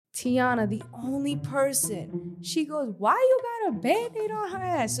Tiana, the only person, she goes, why you got a Band-Aid on her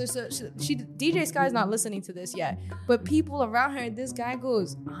ass? So she DJ Sky's not listening to this yet, but people around her, this guy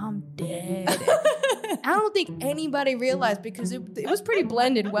goes, I'm dead. I don't think anybody realized because it was pretty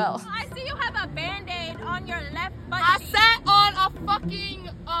blended well. I see you have a Band-Aid on your left butt. I sat on a fucking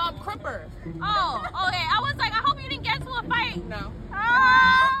cripper. Oh, okay. I was like, I hope you didn't get into a fight. No.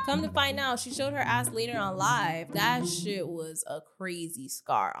 Come to find out, she showed her ass later on live. That shit was a crazy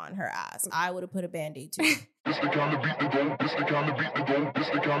scar on her ass. I would have put a Band-Aid too. This the kind of beat to go, this the kind of beat to go, this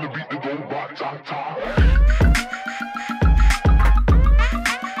the kind of beat to go, rock, top, top.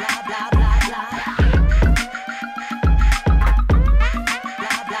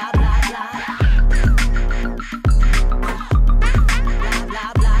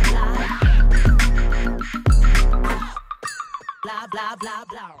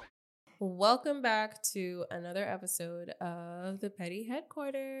 Welcome back to another episode of the Petty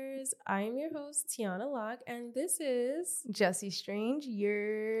Headquarters. I am your host, Tiana Locke, and this is Jessie Strange,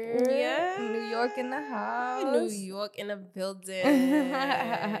 you're New York in the house. New York in the building.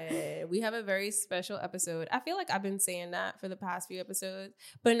 We have a very special episode. I feel like I've been saying that for the past few episodes,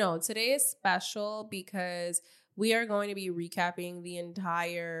 but no, today is special because we are going to be recapping the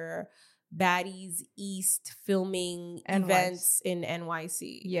entire Baddies East filming events in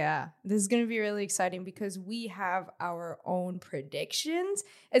NYC. Yeah, this is going to be really exciting because we have our own predictions.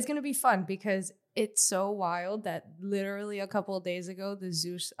 It's going to be fun because it's so wild that literally a couple of days ago,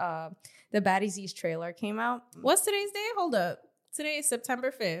 the Baddies East trailer came out. What's today's day? Hold up. Today is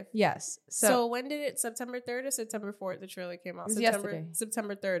September 5th. Yes. So when did it, September 3rd or September 4th, the trailer came out? It was yesterday.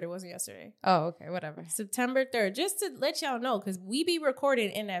 September 3rd. It wasn't yesterday. Oh, okay. Whatever. September 3rd. Just to let y'all know, because we be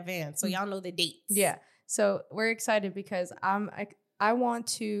recording in advance, so y'all know the dates. Yeah. So we're excited because I want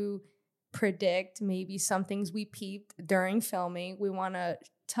to predict maybe some things we peeped during filming. We want to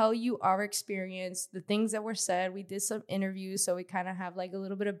tell you our experience, the things that were said. We did some interviews, so we kind of have like a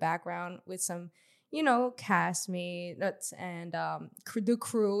little bit of background with some, you know, castmates and the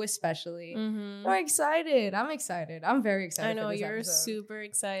crew especially. Mm-hmm. I'm excited. I'm very excited. I know for this you're episode. super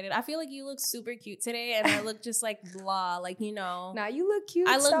excited. I feel like you look super cute today, and I look just like blah, like, you know. Nah, you look cute.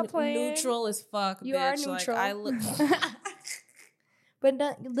 I Stop look playing. neutral as fuck. You bitch. are neutral. Like, I look. But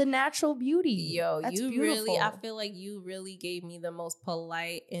the natural beauty. Yo, That's you beautiful. really, I feel like you really gave me the most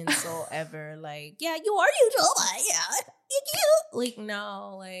polite insult ever. Like, yeah, you are neutral. Yeah, you're cute. Like,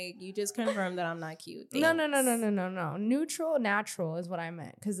 no, like, you just confirmed that I'm not cute. No. Thanks. Neutral, natural is what I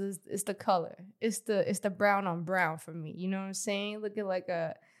meant because it's the color. It's the brown on brown for me. You know what I'm saying? Looking like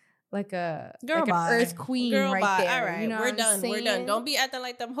a Girl, an Earth queen Girl, right bye. there. All right, you know we're what I'm done. We're saying? done. Don't be acting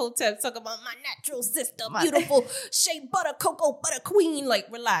like them hoteps talking about my natural sister, beautiful shea butter, cocoa butter queen. Like,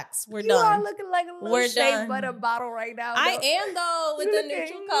 relax. We're You done. are looking like a little We're shea done. butter bottle right now. I though. am though with You're the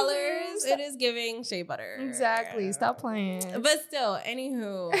neutral looking- colors. It is giving shea butter. Exactly. Stop playing. But still,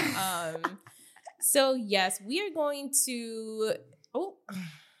 anywho, so yes, we are going to. Oh,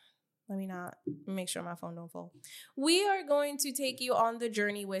 let me not make sure my phone don't fall. We are going to take you on the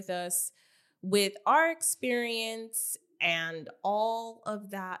journey with us, with our experience and all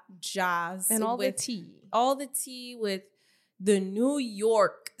of that jazz And all the with tea. with the New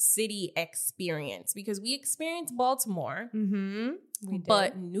York City experience, because we experienced Baltimore, Mm-hmm. We did.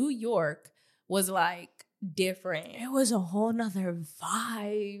 but New York was like different. it was a whole nother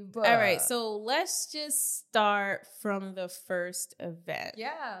vibe. All right, so let's just start from the first event.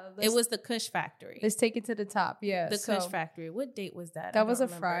 yeah, It was the Kush Factory. Let's take it to the top. Yeah, The Kush Factory. What date was that? I That was a don't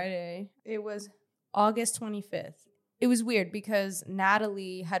remember. Friday. It was August 25th. It was weird because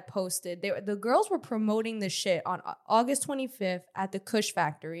Natalie had posted, the girls were promoting the shit on August 25th at the Kush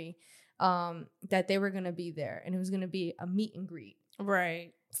Factory, that they were going to be there. And it was going to be a meet and greet.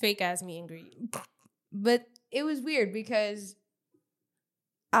 Right. Fake ass meet and greet. But it was weird because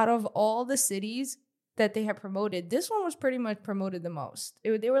out of all the cities that they had promoted, this one was pretty much promoted the most.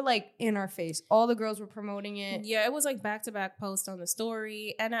 They were like in our face. All the girls were promoting it. Yeah, it was like back-to-back posts on the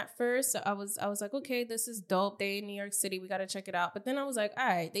story. And at first I was like, okay, this is dope. They in New York City. We got to check it out. But then I was like, all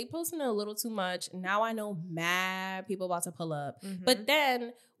right, they posting it a little too much. Now I know mad people about to pull up. Mhm. But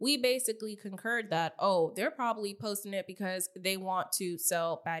then we basically concurred that, oh, they're probably posting it because they want to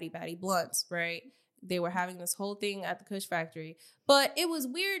sell baddie blunts, right? They were having this whole thing at the Kush Factory. But it was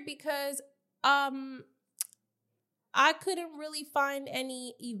weird because I couldn't really find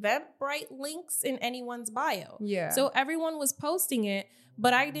any Eventbrite links in anyone's bio. Yeah. So everyone was posting it,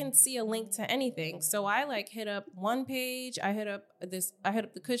 but I didn't see a link to anything. So I like hit up one page. I hit up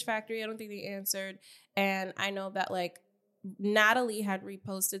the Kush Factory. I don't think they answered. And I know that like Natalie had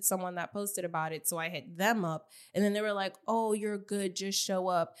reposted someone that posted about it. So I hit them up and then they were like, oh, you're good. Just show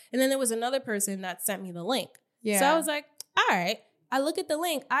up. And then there was another person that sent me the link. Yeah. So I was like, all right. I look at the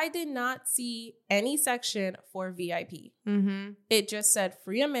link. I did not see any section for VIP. Mm-hmm. It just said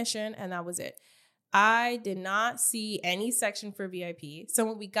free admission and that was it. I did not see any section for VIP. So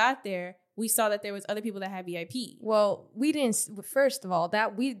when we got there, we saw that there was other people that had VIP. Well, we didn't. First of all,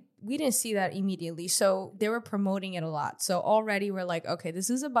 that we didn't see that immediately. So they were promoting it a lot. So already we're like, okay, this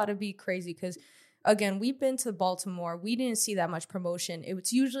is about to be crazy because, again, we've been to Baltimore. We didn't see that much promotion. It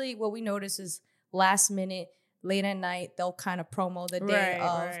was usually what we notice is last minute, late at night, they'll kind of promo the day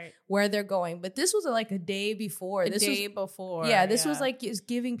of where they're going. But this was like a day before. This was like just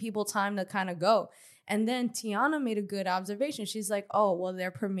giving people time to kind of go. And then Tiana made a good observation. She's like, oh, well,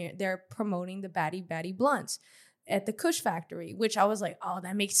 they're promoting the Baddy Blunts at the Kush Factory, which I was like, oh,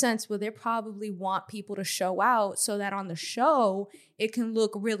 that makes sense. Well, they probably want people to show out so that on the show, it can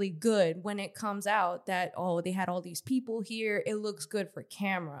look really good when it comes out that, oh, they had all these people here. It looks good for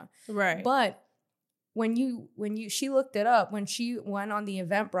camera. Right. But she looked it up, when she went on the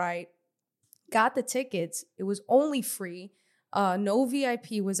Eventbrite, got the tickets, it was only free. No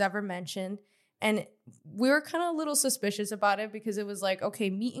VIP was ever mentioned. And we were kind of a little suspicious about it because it was like,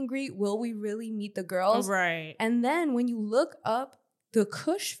 okay, meet and greet. Will we really meet the girls? Right. And then when you look up the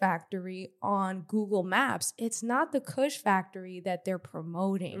Kush Factory on Google Maps, it's not the Kush Factory that they're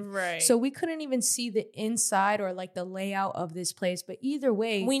promoting. Right. So we couldn't even see the inside or like the layout of this place. But either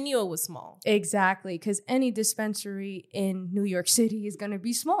way, we knew it was small. Exactly. Because any dispensary in New York City is going to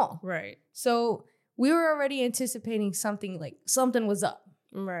be small. Right. So we were already anticipating something was up.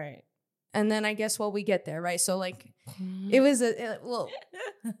 Right. And then I guess we get there, right? So like it was I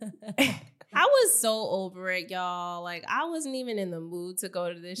was so over it, y'all. Like I wasn't even in the mood to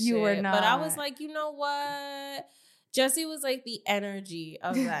go to this shit. You were not. But I was like, you know what? Jesse was like the energy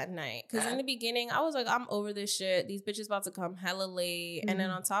of that night. Because in the beginning, I was like, I'm over this shit. These bitches about to come hella late. Mm-hmm. And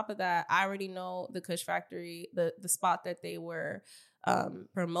then on top of that, I already know the Kush Factory, the spot that they were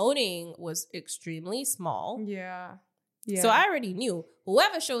promoting was extremely small. Yeah. So I already knew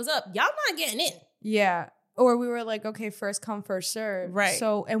whoever shows up, y'all not getting in. Yeah. Or we were like, okay, first come, first serve. Right.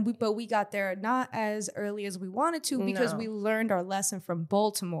 So, but we got there not as early as we wanted to because we learned our lesson from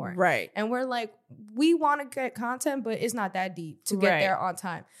Baltimore. Right. And we're like, we want to get content, but it's not that deep to get there on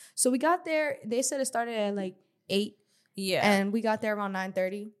time. So we got there. They said it started at like 8. Yeah. And we got there around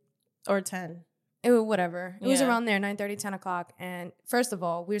 9:30. Or 10. It was whatever. It was around there, 9:30, 10 o'clock. And first of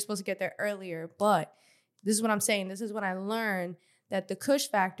all, we were supposed to get there earlier, but this is what I'm saying. This is when I learned that the Kush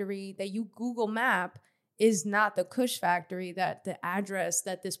Factory that you Google map is not the Kush Factory, that the address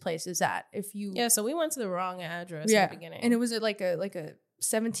that this place is at. So we went to the wrong address in the beginning. And it was like a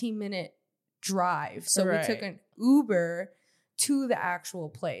 17-minute drive. So we took an Uber to the actual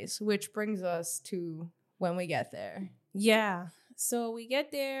place, which brings us to when we get there. Yeah. So we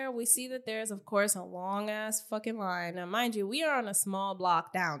get there, we see that there's, of course, a long-ass fucking line. Now, mind you, we are on a small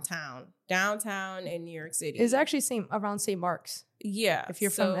block downtown in New York City. It's actually around St. Mark's. Yeah. If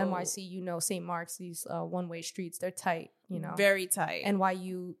you're from NYC, you know St. Mark's, these one-way streets, they're tight, Very tight.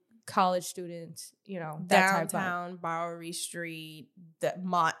 NYU college students, that downtown, Bowery Street,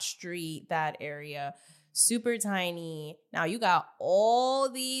 Mott Street, that area. Super tiny. Now, you got all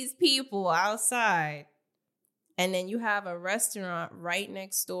these people outside. And then you have a restaurant right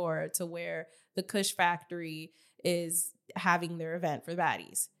next door to where the Kush Factory is having their event for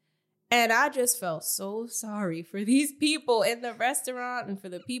baddies. And I just felt so sorry for these people in the restaurant and for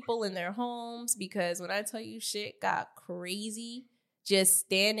the people in their homes, because when I tell you shit got crazy, just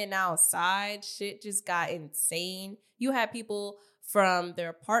standing outside, shit just got insane. You had people from their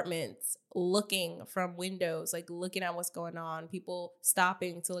apartments looking from windows, like looking at what's going on, people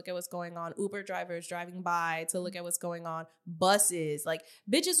stopping to look at what's going on, Uber drivers driving by to look at what's going on, buses, like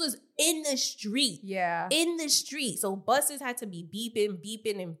bitches was in the street. Yeah. In the street. So buses had to be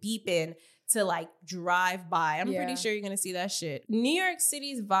beeping to like drive by. I'm pretty sure you're going to see that shit. New York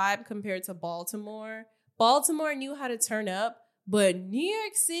City's vibe compared to Baltimore knew how to turn up, but New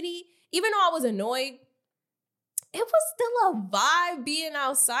York City, even though I was annoyed, it was still a vibe being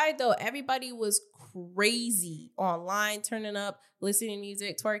outside, though. Everybody was crazy online, turning up, listening to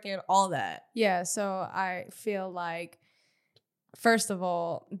music, twerking, all that. Yeah, so I feel like, first of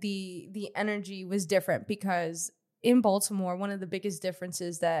all, the energy was different because in Baltimore, one of the biggest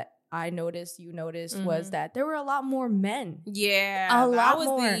differences that I noticed, you noticed, was that there were a lot more men. Yeah, a lot that was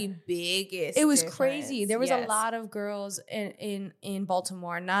more. the biggest. It was difference. crazy. There was a Yes. lot of girls in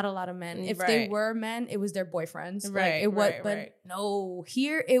Baltimore, not a lot of men. If Right. they were men, it was their boyfriends. Right, Like, it was, right, but right. no,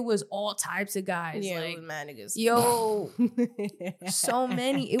 here it was all types of guys. Yeah, like, it was mad niggas. yo, so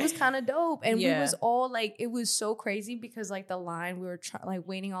many. It was kind of dope, and we Yeah. was all like, it was so crazy because like the line, we were like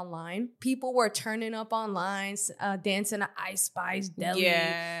waiting online. People were turning up online, dancing at Ice Spice Deli.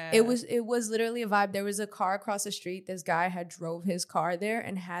 Yeah, It was literally a vibe. There was a car across the street. This guy had drove his car there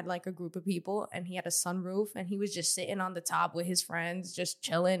and had like a group of people, and he had a sunroof, and he was just sitting on the top with his friends, just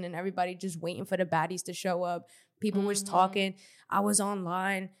chilling, and everybody just waiting for the baddies to show up. People was talking. I was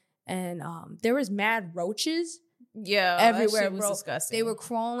online, and there was mad roaches. Yeah, everywhere, that shit was bro. disgusting. They were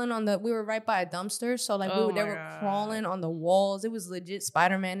crawling on we were right by a dumpster, so like Oh they my were God. crawling on the walls. It was legit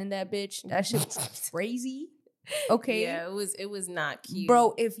Spider-Man in that bitch. That shit was crazy. Okay. Yeah, it was not cute.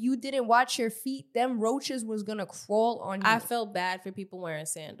 Bro, if you didn't watch your feet, them roaches was gonna crawl on you. I felt bad for people wearing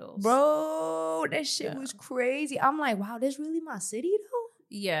sandals. Bro, that shit Yeah. was crazy. I'm like, wow, this really my city though?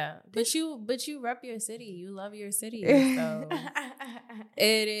 Yeah, but you rep your city. You love your city. So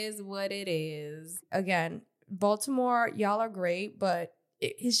it is what it is. Again, Baltimore, y'all are great, but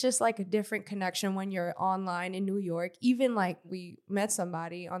it's just like a different connection when you're online in New York. Even like we met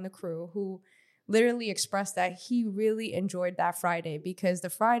somebody on the crew who literally expressed that he really enjoyed that Friday because the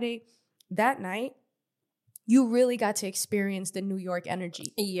Friday that night, you really got to experience the New York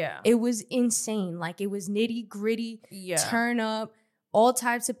energy. Yeah, It was insane. Like, it was nitty gritty, yeah. turn up, all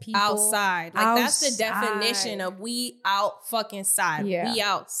types of people. Outside. Like, that's the Outside. definition of we out fucking side. Yeah. We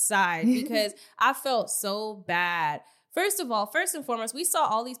outside. Because I felt so bad. First of all, first and foremost, we saw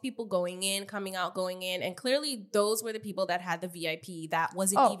all these people going in, coming out, going in, and clearly those were the people that had the VIP that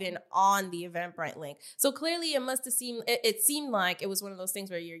wasn't even on the Eventbrite link. So clearly it must have seemed, it seemed like it was one of those things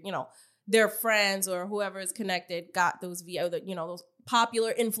where you're, their friends or whoever is connected got those those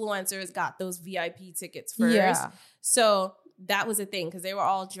popular influencers got those VIP tickets first. Yeah. So that was a thing because they were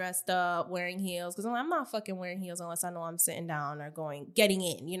all dressed up, wearing heels. Because I'm not fucking wearing heels unless I know I'm sitting down or getting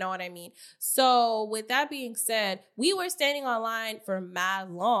in. You know what I mean? So with that being said, we were standing online for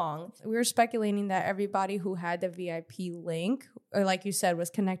mad long. We were speculating that everybody who had the VIP link, or like you said, was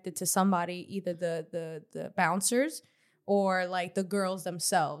connected to somebody, either the bouncers or like the girls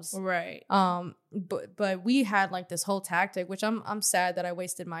themselves. Right. But we had like this whole tactic, which I'm sad that I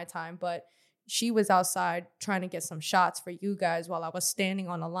wasted my time, but she was outside trying to get some shots for you guys while I was standing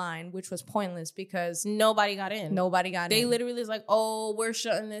on a line, which was pointless because Nobody got in. They in. literally was like, oh, we're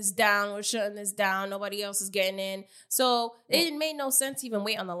shutting this down. We're shutting this down. Nobody else is getting in. So it made no sense to even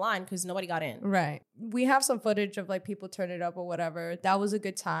wait on the line because nobody got in. Right. We have some footage of like people turning up or whatever. That was a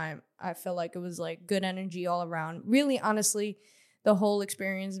good time. I feel like it was like good energy all around. Really, honestly, the whole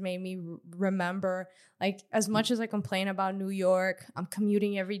experience made me remember, like, as much as I complain about New York, I'm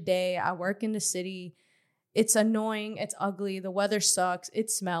commuting every day. I work in the city. It's annoying. It's ugly. The weather sucks.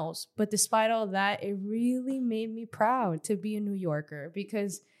 It smells. But despite all that, it really made me proud to be a New Yorker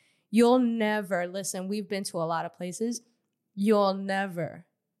because you'll never, listen, we've been to a lot of places. You'll never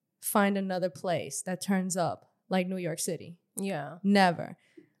find another place that turns up like New York City. Yeah. Never.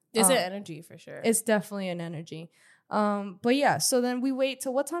 It's an energy for sure. It's definitely an energy. But yeah, so then we wait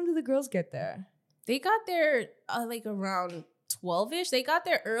till what time do the girls get there? They got there like around 12-ish. They got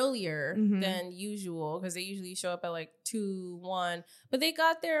there earlier than usual because they usually show up at like 2, 1. But they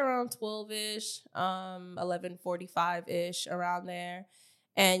got there around 12-ish, 11:45-ish, around there.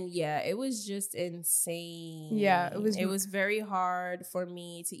 And yeah, it was just insane. Yeah, it was very hard for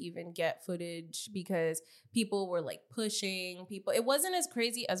me to even get footage because people were like pushing people. It wasn't as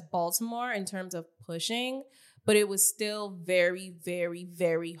crazy as Baltimore in terms of pushing, but it was still very, very,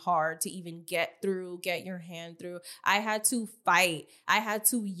 very hard to even get your hand through. I had to fight. I had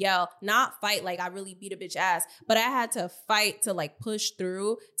to yell, not fight like I really beat a bitch ass, but I had to fight to like push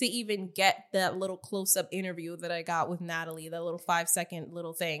through to even get that little close-up interview that I got with Natalie, that little 5-second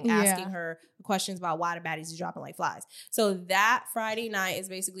little thing, asking her questions about why the baddies are dropping like flies. So that Friday night is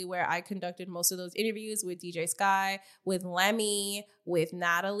basically where I conducted most of those interviews with DJ Sky, with Lemmy, with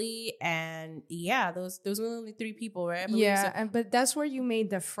Natalie, and yeah, those were only 3 people, right? Yeah, but that's where you made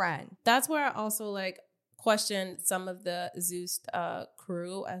the friend. That's where I also like questioned some of the Zeus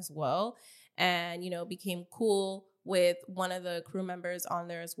crew as well, and became cool with one of the crew members on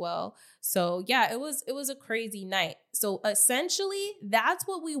there as well. So yeah, it was a crazy night. So essentially, that's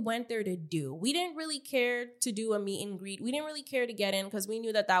what we went there to do. We didn't really care to do a meet and greet. We didn't really care to get in because we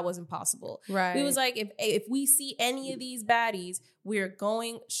knew that wasn't possible. Right. We was like, if we see any of these baddies, we're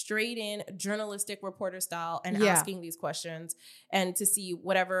going straight in journalistic reporter style and asking these questions and to see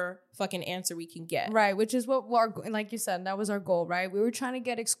whatever fucking answer we can get. Right, which is what like you said, that was our goal, right? We were trying to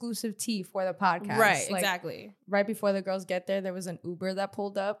get exclusive tea for the podcast. Right, like, exactly. Right before the girls get there was an Uber that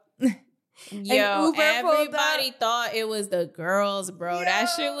pulled up. Yo, everybody thought it was the girls, bro. Yo. That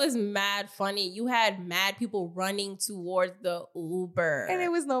shit was mad funny. You had mad people running towards the Uber. And it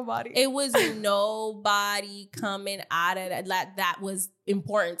was nobody. It was nobody coming out of that was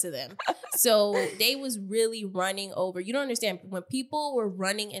important to them. So they was really running over. You don't understand. When people were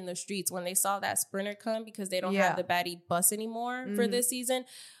running in the streets, when they saw that Sprinter come, because they don't have the baddie bus anymore for this season,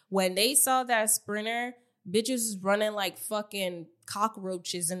 when they saw that Sprinter, bitches is running like fucking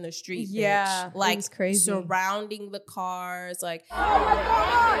cockroaches in the street. Yeah, bitch. Like it was crazy. Surrounding the cars. Like,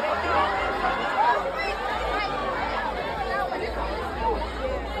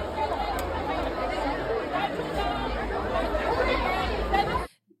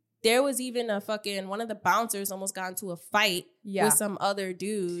 there was even a fucking one of the bouncers almost got into a fight with some other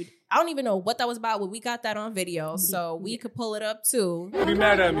dude. I don't even know what that was about, but we got that on video, so we could pull it up too. Don't be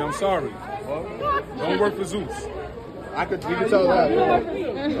mad at me. I'm sorry. Don't work for Zeus. You can tell that.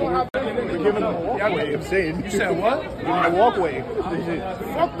 You're giving them a walkway. I'm saying. You said what? Giving a walkway.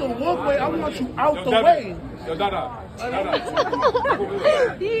 Fuck the walkway. I want you out the way. Yo, Dada.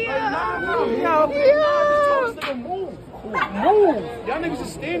 Move. Y'all niggas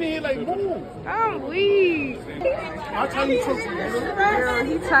just standing here like, move. I'm weak. I'll tell you truth. Girl,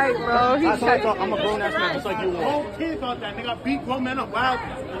 he tight, bro. He tight. I'm a grown ass man, just like you. Whole kid thought that nigga beat grown men up. What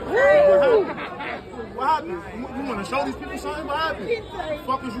happened? What happened? You want to show these people something? What happened? What the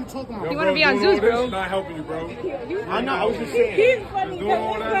fuck is you talking about? You want to be on Zeus, bro? Not helping you, bro. I know. I was just saying. He's funny. Doing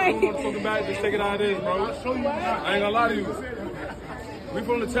all that, talking about it, just take it how it is, bro. I'll show you. I ain't gonna lie to you. We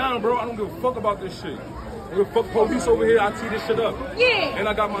from the town, bro. I don't give a fuck about this shit. I don't give a fuck police over here. I tee this shit up. Yeah. And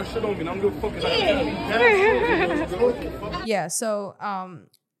I got my shit on me. And I don't give a fuck. Yeah. So,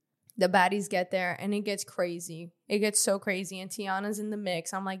 the baddies get there and it gets crazy. It gets so crazy. And Tiana's in the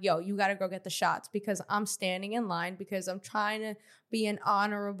mix. I'm like, yo, you got to go get the shots because I'm standing in line because I'm trying to be an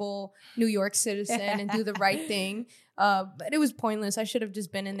honorable New York citizen and do the right thing. But it was pointless. I should have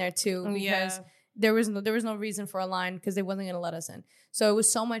just been in there too because there was no reason for a line because they wasn't going to let us in. So it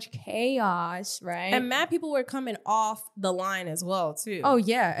was so much chaos, right? And mad people were coming off the line as well, too. Oh,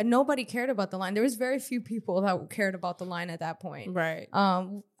 yeah. And nobody cared about the line. There was very few people that cared about the line at that point. Right.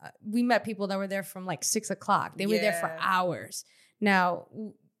 We met people that were there from like 6 o'clock. They were there for hours. Now,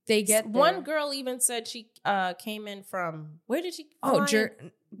 they get there. One girl even said she came in from, where did she?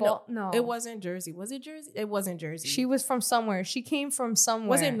 No, it wasn't Jersey. Was it Jersey? It wasn't Jersey. She was from somewhere. She came from somewhere.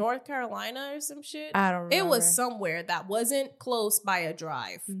 Was it North Carolina or some shit? I don't remember. It was somewhere that wasn't close by a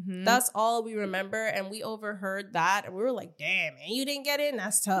drive. Mm-hmm. That's all we remember. And we overheard that. And we were like, damn, man, you didn't get in?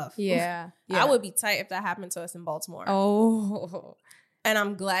 That's tough. Yeah. I would be tight if that happened to us in Baltimore. Oh. And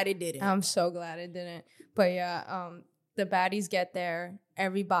I'm glad it didn't. I'm so glad it didn't. But yeah, the baddies get there.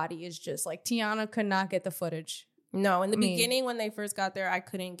 Everybody is just like, Tiana could not get the footage. No, in the beginning when they first got there, I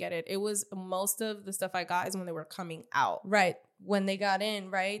couldn't get it. It was most of the stuff I got is when they were coming out. Right. When they got in,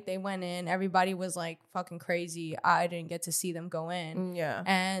 right? They went in. Everybody was like fucking crazy. I didn't get to see them go in. Yeah.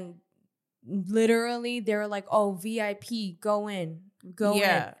 And literally they were like, oh, VIP, go in. Go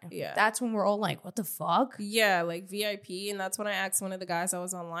in. Yeah. That's when we're all like, what the fuck? Yeah, like VIP. And that's when I asked one of the guys I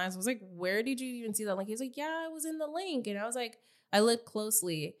was online. So I was like, where did you even see that link? He was like, yeah, it was in the link. And I was like, I looked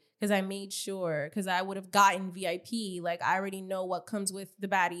closely. Because I made sure, because I would have gotten VIP. Like, I already know what comes with the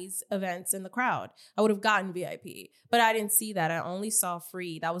baddies events in the crowd. I would have gotten VIP. But I didn't see that. I only saw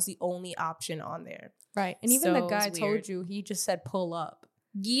free. That was the only option on there. Right. And even the guy told you, he just said pull up.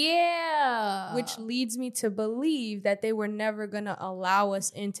 Yeah. Which leads me to believe that they were never going to allow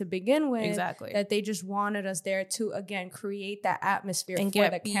us in to begin with. Exactly. That they just wanted us there to, again, create that atmosphere and for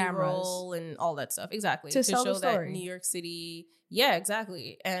get the cameras. and all that stuff. Exactly. To show the story. That New York City... Yeah,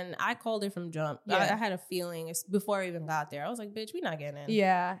 exactly. And I called it from jump. Yeah. I had a feeling before I even got there. I was like, bitch, we not getting in.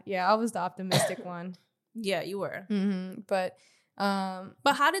 Yeah. I was the optimistic one. Yeah, you were. Mm-hmm. But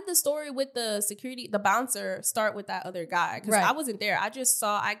how did the story with the bouncer start with that other guy? Because I wasn't there. I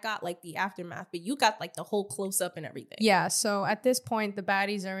got like the aftermath, but you got like the whole close up and everything. Yeah. So at this point, the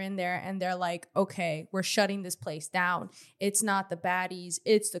baddies are in there and they're like, okay, we're shutting this place down. It's not the baddies.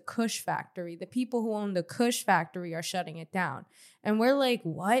 It's the Kush factory. The people who own the Kush factory are shutting it down. And we're like,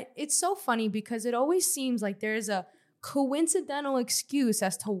 what? It's so funny because it always seems like there's a coincidental excuse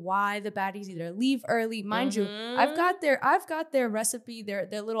as to why the baddies either leave early. Mind you, I've got their recipe, their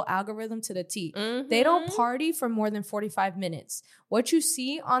little algorithm to the T. They don't party for more than 45 minutes. What you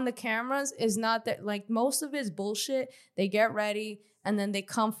see on the cameras is not that, like, most of it is bullshit. They get ready and then they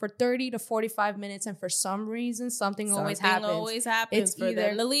come for 30 to 45 minutes, and for some reason something always happens. It's for either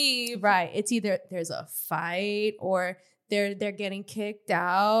them to leave. Right. It's either there's a fight, or they're getting kicked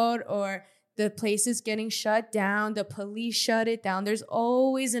out, or the place is getting shut down. The police shut it down. There's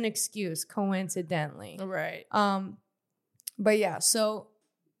always an excuse, coincidentally. Right. But yeah, so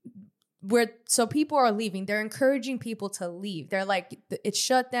people are leaving. They're encouraging people to leave. They're like, it's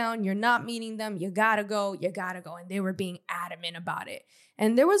shut down. You're not meeting them. You gotta go. And they were being adamant about it.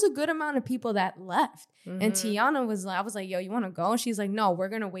 And there was a good amount of people that left. And Tiana was like, I was like, yo, you want to go? And she's like, no, we're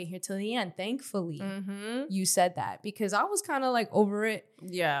going to wait here till the end. Thankfully, you said that, because I was kind of like over it.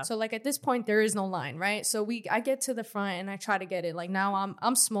 Yeah. So like at this point, there is no line, right? So I get to the front and I try to get it. Like now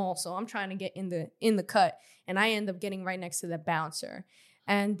I'm small, so I'm trying to get in the cut, and I end up getting right next to the bouncer.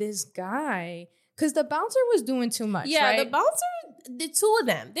 And this guy, because the bouncer was doing too much. Yeah, right? the bouncer, the two of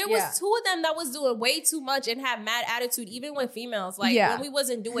them. There was two of them that was doing way too much and had mad attitude, even with females. Like when we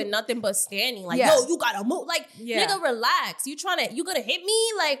wasn't doing nothing but standing. Like, yo, you gotta move. Like, nigga, relax. You gonna hit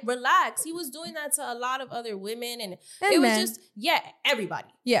me? Like, relax. He was doing that to a lot of other women, and it was just everybody.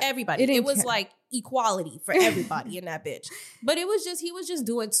 Yeah, everybody. It was like equality for everybody in that bitch. But he was just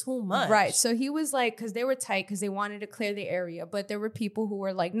doing too much. Right. So he was like, because they were tight, because they wanted to clear the area, but there were people who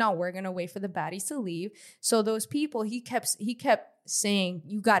were like, no, we're gonna wait for the baddies to leave. So those people, he kept saying,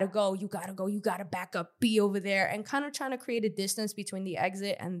 you gotta go, you gotta back up, be over there, and kind of trying to create a distance between the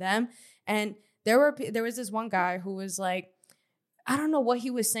exit and them. And there was this one guy who was like, I don't know what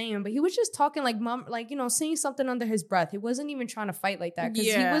he was saying, but he was just talking like mom, like, you know, saying something under his breath. He wasn't even trying to fight like that, because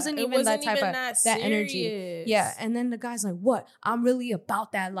he wasn't even that type of that energy. Yeah. And then the guy's like, what? I'm really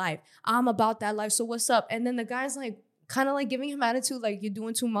about that life. I'm about that life. So what's up? And then the guy's like, kind of like giving him attitude, like, you're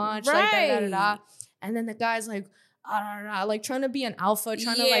doing too much, like that. And then the guy's like, like trying to be an alpha,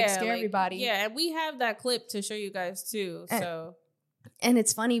 trying to like scare everybody. Yeah, and we have that clip to show you guys too. And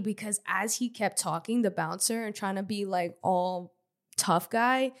it's funny because as he kept talking, the bouncer, and trying to be like all tough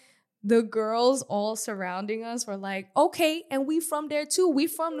guy, the girls all surrounding us were like, okay, and we from there too. We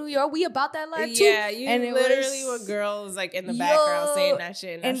from New York. We about that life too. Yeah, you and literally were girls like in the background saying that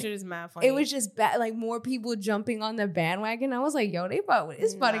shit. And that shit is mad funny. It was just like more people jumping on the bandwagon. I was like, yo,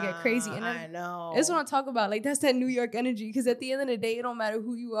 it's about to get crazy. And I know. That's what I'm talking about. Like, that's that New York energy. Because at the end of the day, it don't matter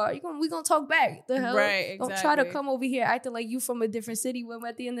who you are. We gonna talk back. The hell? Right, exactly. Don't try to come over here acting like you from a different city when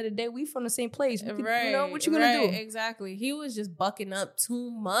at the end of the day, we from the same place. You know, what you gonna do? Exactly. He was just bucking up too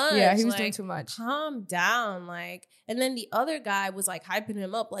much. Yeah, he was doing too much. Calm down, like. And then the other guy was like hyping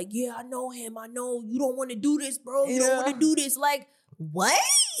him up, like, yeah, I know him. I know you don't want to do this, bro. You don't want to do this. Like, what?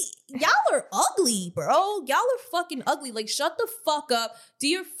 Y'all are ugly, bro. Y'all are fucking ugly. Like, shut the fuck up, do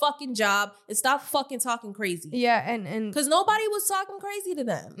your fucking job, and stop fucking talking crazy. Yeah, and because nobody was talking crazy to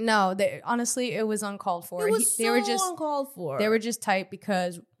them. No, honestly, it was uncalled for. They were just uncalled for. They were just tight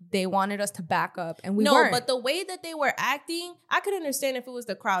because they wanted us to back up, and we weren't. But the way that they were acting, I could understand if it was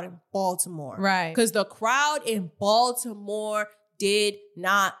the crowd in Baltimore. Right. Because the crowd in Baltimore did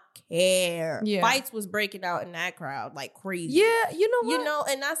not care. Yeah. Fights was breaking out in that crowd like crazy. Yeah, you know what? You know,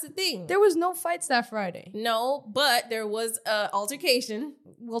 and that's the thing. There was no fights that Friday. No, but there was an altercation.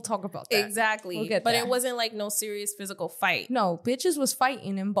 We'll talk about that. Exactly. We'll get but there. It wasn't like no serious physical fight. No, bitches was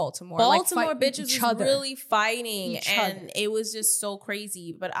fighting in Baltimore. Baltimore like bitches was really fighting, and other. It was just so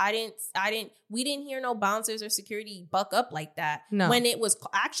crazy. But we didn't hear no bouncers or security buck up like that. No. When it was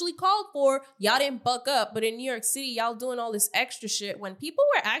actually called for, y'all didn't buck up. But in New York City, y'all doing all this extra shit when people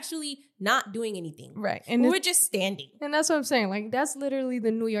were actually not doing anything. Right. And we were just standing. And that's what I'm saying. Like, that's literally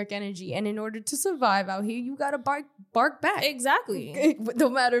the New York energy. And in order to survive out here, you gotta bark back. Exactly. No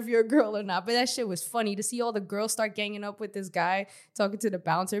matter if you're a girl or not. But that shit was funny to see all the girls start ganging up with this guy talking to the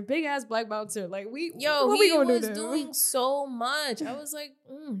bouncer, big ass black bouncer. Like, he was doing so much. I was like,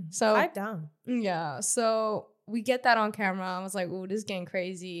 so pipe down. Yeah. So we get that on camera. I was like, ooh, this is getting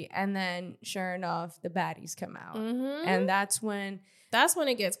crazy. And then sure enough, the baddies come out. Mm-hmm. And that's when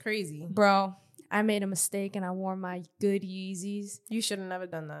it gets crazy. Bro, I made a mistake and I wore my good Yeezys. You should have never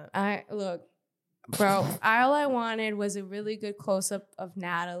done that. Bro, all I wanted was a really good close-up of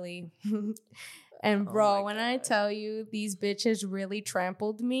Natalie. And bro, when I tell you these bitches really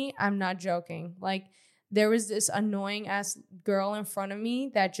trampled me, I'm not joking. Like, there was this annoying ass girl in front of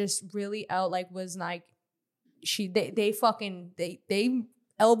me that just really was like, they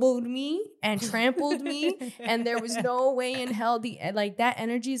elbowed me and trampled me, and there was no way in hell that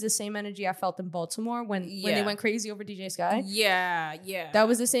energy is the same energy I felt in Baltimore when they went crazy over DJ Sky. Yeah. That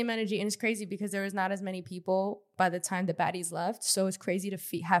was the same energy, and it's crazy because there was not as many people by the time the baddies left, so it's crazy to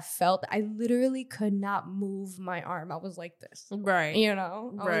have felt. I literally could not move my arm. I was like this, right? You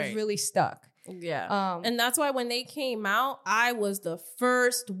know, I was really stuck. Yeah. And that's why when they came out, I was the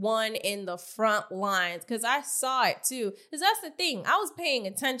first one in the front lines because I saw it too. Because that's the thing. I was paying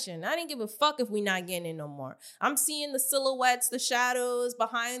attention. I didn't give a fuck if we not getting in no more. I'm seeing the silhouettes, the shadows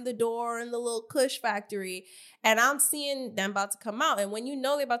behind the door in the little Kush factory. And I'm seeing them about to come out. And when you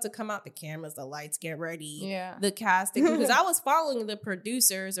know they're about to come out, the cameras, the lights, get ready. Yeah. The casting. Because I was following the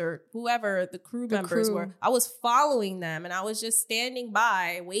producers or whoever the crew members were. I was following them. And I was just standing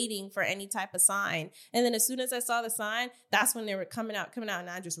by waiting for any type of sign. And then as soon as I saw the sign, that's when they were coming out. And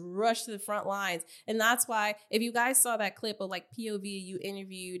I just rushed to the front lines. And that's why if you guys saw that clip of like POV, you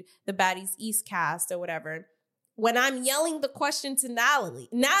interviewed the Baddies East cast or whatever. When I'm yelling the question to Natalie.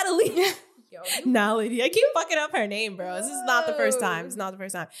 Natalie, I keep fucking up her name, bro. This is not the first time. It's not the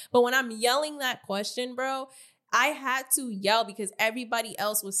first time. But when I'm yelling that question, bro, I had to yell because everybody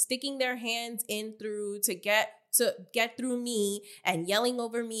else was sticking their hands in through to get through me and yelling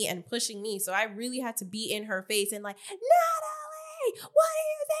over me and pushing me. So I really had to be in her face and like, Natalie, what do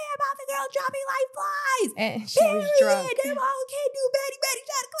you say about the girl dropping like flies? And she was drunk. Them all can't do Betty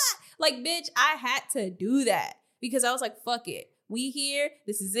shot o'clock. Like, bitch, I had to do that because I was like, fuck it. We here.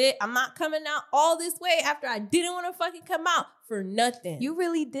 This is it. I'm not coming out all this way after I didn't want to fucking come out for nothing. You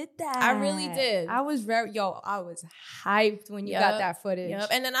really did that. I really did. I was I was hyped when you got that footage. Yep.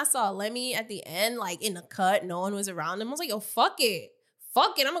 And then I saw Lemmy at the end, like in the cut. No one was around him. I was like, yo, fuck it.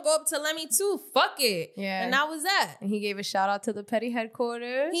 Fuck it. I'm going to go up to Lemmy too. Fuck it. Yeah. And that was that. And he gave a shout out to the petty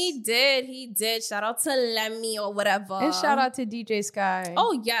headquarters. He did. Shout out to Lemmy or whatever. And shout out to DJ Sky.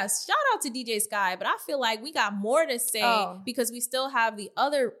 Oh, yes. Shout out to DJ Sky. But I feel like we got more to say because we still have the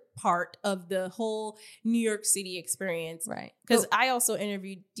other part of the whole New York City experience. Right. Because I also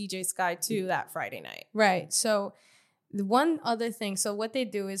interviewed DJ Sky too that Friday night. Right. So the one other thing, so what they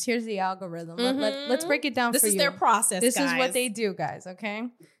do is, here's the algorithm. Let's break it down for you. This is their process, This guys. is what they do, guys, okay?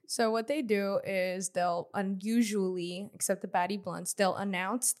 So what they do is they'll unusually, except the baddie blunts, they'll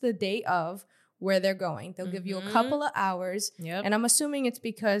announce the day of where they're going. They'll give you a couple of hours. Yep. And I'm assuming it's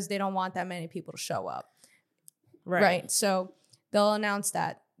because they don't want that many people to show up. Right. So they'll announce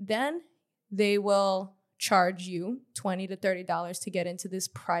that. Then they will charge you $20 to $30 to get into this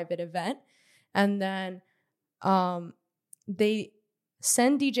private event. And then they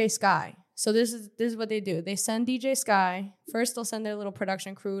send DJ Sky. So this is what they do. They send DJ Sky. First, they'll send their little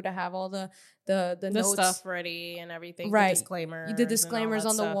production crew to have all the notes, stuff ready and everything. Right. The disclaimers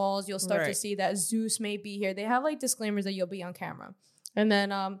on the walls. You'll start to see that Zeus may be here. They have like disclaimers that you'll be on camera. And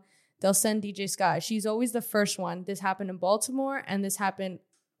then they'll send DJ Sky. She's always the first one. This happened in Baltimore, and this happened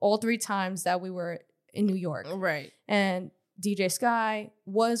all 3 times that we were in New York. Right. And DJ Sky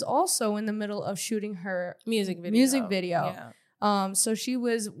was also in the middle of shooting her music video. Yeah. So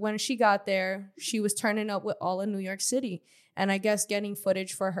when she got there, she was turning up with all of New York City, and I guess getting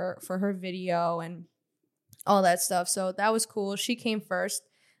footage for her video and all that stuff. So that was cool. She came first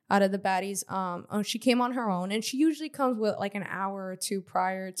out of the baddies. She came on her own, and she usually comes with like an hour or 2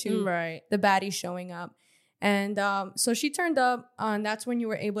 prior to the baddies showing up. And so she turned up, and that's when you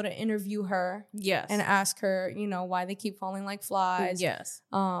were able to interview her. Yes. And ask her, why they keep falling like flies. Yes.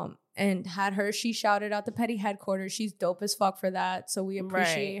 And she shouted out the petty headquarters. She's dope as fuck for that. So we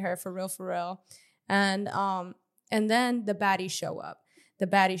appreciate her for real. And then the baddies show up.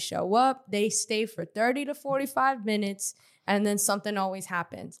 They stay for 30 to 45 minutes, and then something always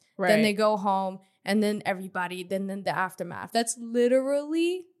happens. Right. Then they go home, and then then the aftermath. That's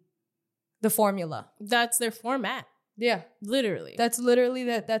literally the formula. That's their format. Yeah. Literally. That's literally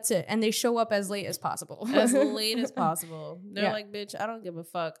that's it. And they show up as late as possible. As late as possible. They're like, bitch, I don't give a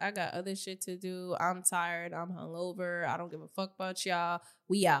fuck. I got other shit to do. I'm tired. I'm hungover. I don't give a fuck about y'all.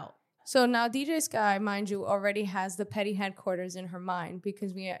 We out. So now DJ Sky, mind you, already has the petty headquarters in her mind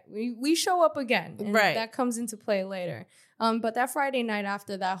because we show up again. And that comes into play later. But that Friday night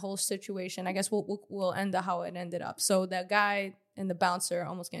after that whole situation, I guess we'll end how it ended up. So that guy and the bouncer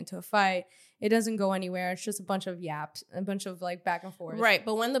almost get into a fight. It doesn't go anywhere. It's just a bunch of yaps, a bunch of like back and forth. Right.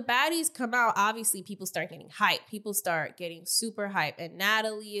 But when the baddies come out, obviously people start getting hype. People start getting super hype. And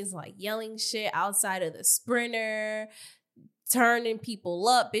Natalie is like yelling shit outside of the Sprinter, turning people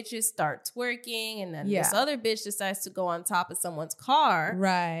up. Bitches start twerking. And then this other bitch decides to go on top of someone's car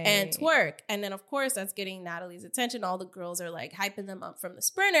and twerk. And then, of course, that's getting Natalie's attention. All the girls are like hyping them up from the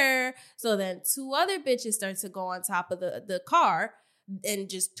Sprinter. So then 2 other bitches start to go on top of the car. and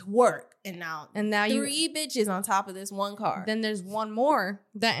just twerk. And now three 3 bitches on top of this one car. Then there's one more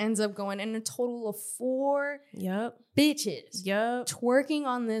that ends up going in a total of 4 bitches twerking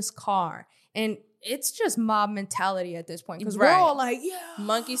on this car. And it's just mob mentality at this point because we're all like, yeah,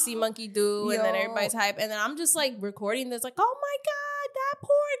 monkey see, monkey do. And then everybody's hype. And then I'm just like recording this like, oh my God, that poor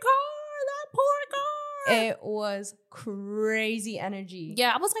car. It was crazy energy.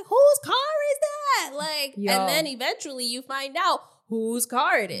 Yeah, I was like, whose car is that? Like, and then eventually you find out whose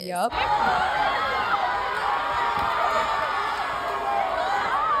car it is. Yup. I'm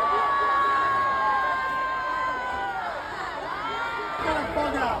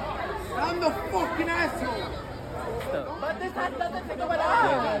the fucking asshole. But this has nothing to do with us.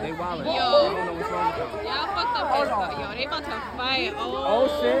 Yeah, they wildin'. Yo, I don't know what's wrong with them. y'all fucked up his car. Yo, they about to fight.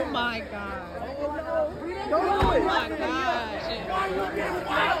 Oh shit. My God. Don't do it. Oh my God. Shit.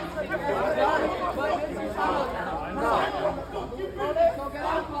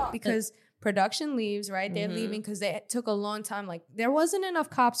 Because production leaves, right? They're leaving because they took a long time. Like, there wasn't enough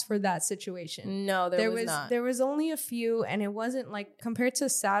cops for that situation. No, there was not. There was only a few, and it wasn't like compared to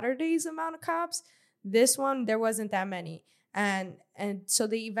Saturday's amount of cops. This one, there wasn't that many, and so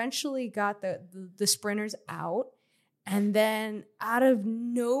they eventually got the sprinters out, and then out of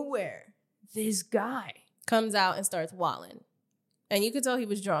nowhere, this guy comes out and starts wilding. And you could tell he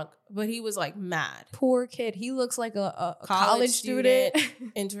was drunk, but he was like mad. Poor kid. He looks like a college student.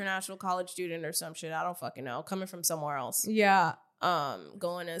 International college student or some shit. I don't fucking know. Coming from somewhere else. Yeah.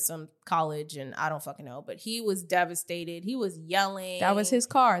 Going to some college and I don't fucking know. But he was devastated. He was yelling. That was his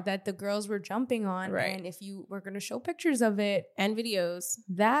car that the girls were jumping on. Right. And if you were going to show pictures of it. And videos.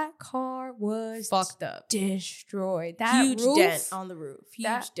 That car was fucked up. Destroyed. That huge roof, dent on the roof.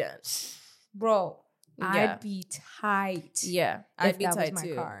 Huge dent. Bro. Yeah. I'd be tight. Yeah, I'd be tight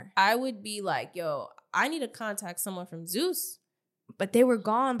too. Car. I would be like, yo, I need to contact someone from Zeus. But they were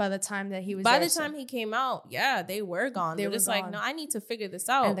gone by the time that he was By there. the time he came out, yeah, they were gone. They were just like, no, I need to figure this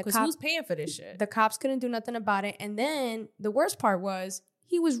out because who's paying for this shit? The cops couldn't do nothing about it. And then the worst part was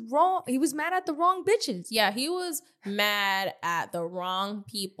he was wrong. He was mad at the wrong bitches. Yeah, he was mad at the wrong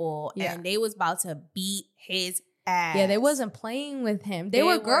people and they was about to beat his ass. Yeah, they wasn't playing with him. They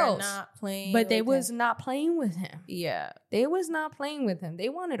were girls. Not playing but they with was him. not playing with him. Yeah. They was not playing with him. They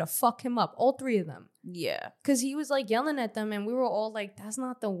wanted to fuck him up. All 3 of them. Yeah. Because he was like yelling at them and we were all like, that's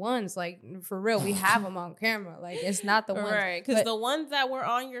not the ones. Like, for real, we have them on camera. Like, it's not the ones. Right. Because the ones that were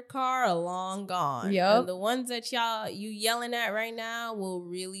on your car are long gone. Yep. And the ones that you yelling at right now will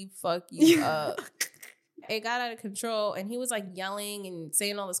really fuck you up. It got out of control and he was like yelling and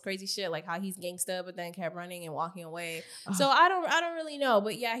saying all this crazy shit like how he's gangsta but then kept running and walking away. So I don't really know,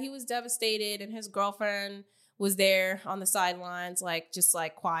 but yeah, he was devastated and his girlfriend was there on the sidelines like just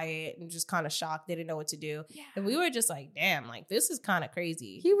like quiet and just kind of shocked. They didn't know what to do. Yeah. And we were just like, damn, like this is kind of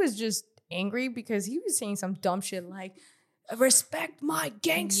crazy. He was just angry because he was saying some dumb shit like, respect my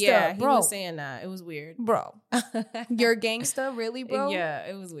gangsta. Yeah, he bro. was saying that. It was weird. Bro. You're gangsta? Really, bro? Yeah,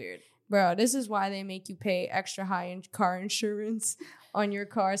 it was weird. Bro, this is why they make you pay extra high in car insurance on your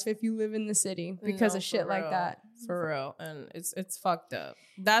cars if you live in the city because of shit like that. For real. And it's fucked up.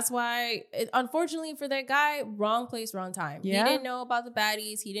 That's why, unfortunately for that guy, wrong place, wrong time. Yeah. He didn't know about the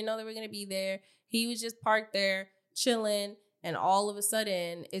baddies. He didn't know they were going to be there. He was just parked there, chilling. And all of a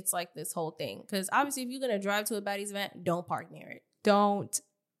sudden, it's like this whole thing. Because obviously, if you're going to drive to a baddies event, don't park near it. Don't.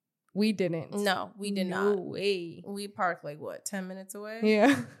 We didn't. No, we did not. No way. We parked like, what, 10 minutes away?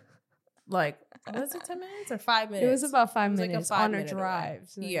 Yeah. Like, was it 10 minutes or 5 minutes? It was about 5 minutes like on a drive.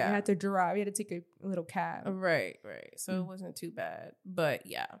 So yeah. You had to drive. You had to take a little cab. Right. So it wasn't too bad. But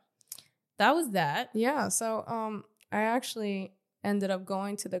yeah, that was that. Yeah. So I actually ended up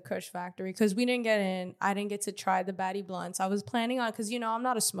going to the Kush factory because we didn't get in. I didn't get to try the Baddie blunts. I was planning on, because, you know, I'm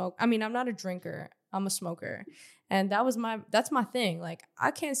not a drinker. I'm a smoker. And that's my thing. Like,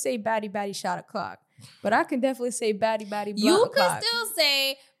 I can't say Baddie shot o'clock, but I can definitely say Baddie blunt You o'clock. can still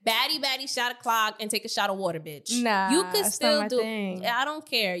say Baddie shot o'clock and take a shot of water, bitch. Nah, you can that's still not my do thing. I don't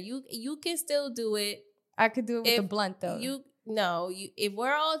care. You can still do it. I could do it with the blunt though. If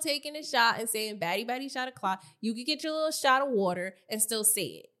we're all taking a shot and saying Baddie shot o'clock, you could get your little shot of water and still say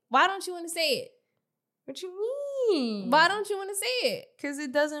it. Why don't you want to say it? What you mean? Why don't you want to say it? Because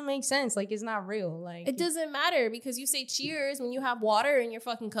it doesn't make sense. Like, it's not real. Like, it doesn't matter because you say cheers when you have water in your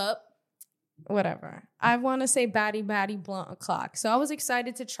fucking cup. Whatever. I want to say Baddie blunt o'clock. So I was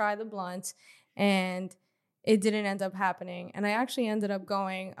excited to try the blunt, and it didn't end up happening. And I actually ended up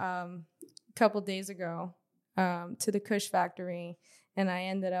going a couple days ago to the Kush factory, and I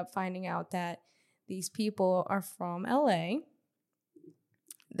ended up finding out that these people are from LA,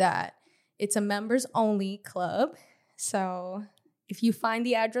 that it's a members only club. So if you find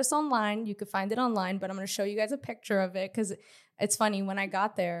the address online, you could find it online, but I'm going to show you guys a picture of it because it's funny. When I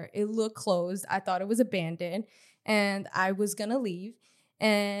got there, it looked closed. I thought it was abandoned and I was going to leave.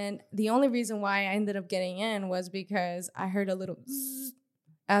 And the only reason why I ended up getting in was because I heard a little zzz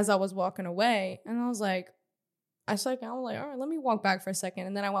as I was walking away. And I was like, all right, let me walk back for a second.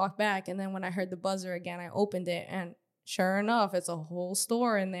 And then I walked back. And then when I heard the buzzer again, I opened it. And sure enough, it's a whole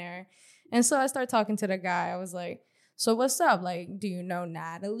store in there. And so I started talking to the guy. I was like, so what's up? Like, do you know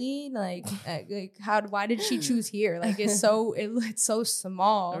Natalie? Like why did she choose here? Like, it's so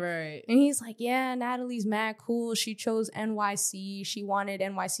small. Right. And he's like, yeah, Natalie's mad cool. She chose NYC. She wanted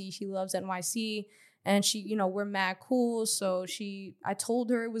NYC. She loves NYC. And she, you know, we're mad cool. So I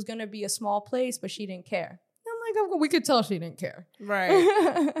told her it was going to be a small place, but she didn't care. I'm like, we could tell she didn't care. Right.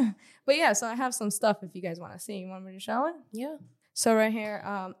 But yeah, so I have some stuff if you guys want to see. You want me to show it? Yeah. So right here,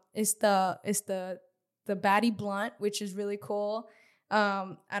 it's the Baddie blunt, which is really cool.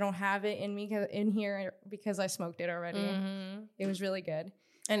 I don't have it in here because I smoked it already. Mm-hmm. It was really good.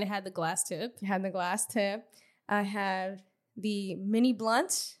 And it had the glass tip. I have the mini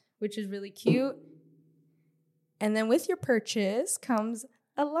blunt, which is really cute. And then with your purchase comes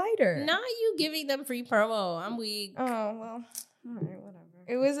a lighter. Not you giving them free promo. I'm weak. Oh, well, all right, whatever.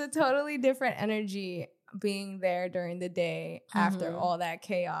 It was a totally different energy being there during the day after all that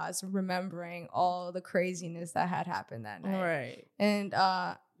chaos, remembering all the craziness that had happened that night. Right. And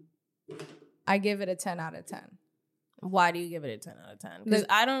I give it a 10 out of 10. Why do you give it a 10 out of 10? Because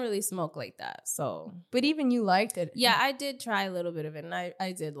I don't really smoke like that. So, but even you liked it. Yeah, I did try a little bit of it, and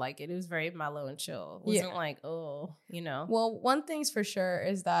I did like it. It was very mellow and chill. It wasn't like, oh, you know. Well, one thing's for sure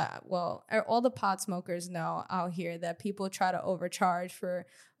is that, well, all the pot smokers know out here that people try to overcharge for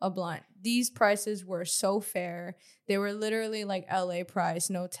a blunt. These prices were so fair. They were literally like LA price,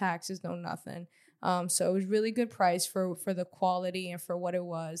 no taxes, no nothing. So it was really good price for the quality and for what it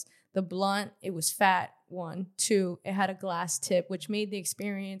was. The blunt, it was fat, 1. 2, it had a glass tip, which made the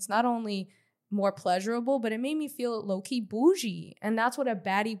experience not only more pleasurable, but it made me feel low-key bougie. And that's what a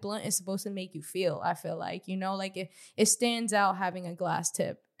baddie blunt is supposed to make you feel, I feel like. You know, like it stands out having a glass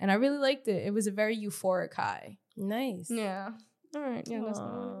tip. And I really liked it. It was a very euphoric high. Nice. Yeah. All right. Yeah, that's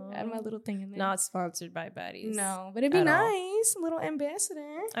add my little thing in there. Not sponsored by Baddies. No, but it'd be nice. A little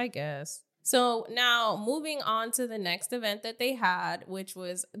ambassador. I guess. So now moving on to the next event that they had, which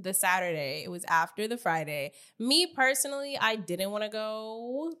was the Saturday. It was after the Friday. Me personally, I didn't want to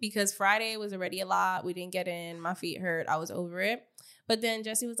go because Friday was already a lot. We didn't get in. My feet hurt. I was over it. But then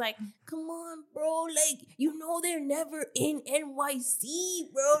Jesse was like, come on, bro. Like, you know, they're never in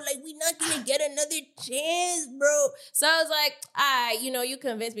NYC, bro. Like, we not going to get another chance, bro. So I was like, you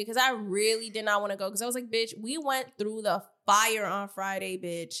convinced me because I really did not want to go. Because I was like, bitch, we went through the fire on Friday,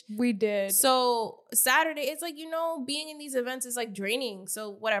 bitch. We did. So Saturday, it's like, being in these events is like draining. So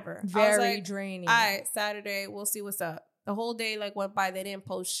whatever. Very draining. All right, Saturday, we'll see what's up. The whole day went by. They didn't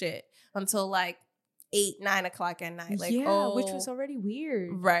post shit until 8, 9 o'clock at night. Which was already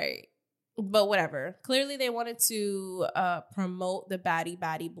weird. Right. But whatever. Clearly they wanted to promote the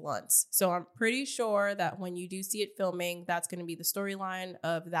Baddie blunts. So I'm pretty sure that when you do see it filming, that's going to be the storyline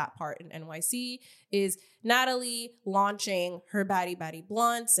of that part in NYC is Natalie launching her Baddie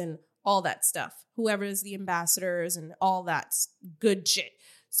blunts and all that stuff. Whoever is the ambassadors and all that good shit.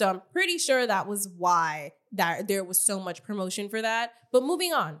 So I'm pretty sure that was why that there was so much promotion for that. But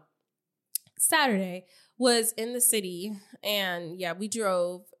moving on. Saturday was in the city and we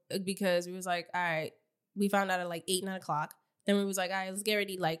drove because we was like, all right, we found out at 8, 9 o'clock. Then we was like, all right, let's get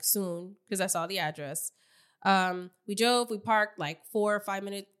ready soon because I saw the address. We drove, we parked 4 or 5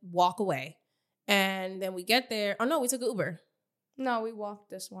 minute walk away. And then we get there. Oh no, we took an Uber. No, we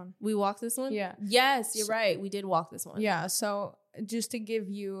walked this one. We walked this one? Yeah. Yes, you're right. We did walk this one. Yeah. So just to give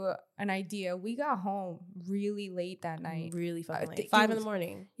you an idea, we got home really late that night. Really fucking late. 5 in the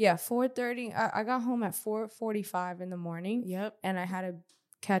morning. Yeah, 4:30. I got home at 4:45 in the morning. Yep. And I had to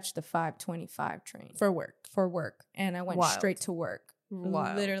catch the 5:25 train. For work. And I went straight to work.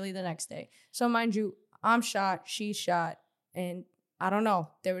 Wild. Literally the next day. So mind you, I'm shot, she's shot. And I don't know.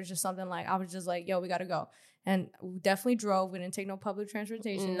 There was just something I was just like, yo, we got to go. And we definitely drove. We didn't take no public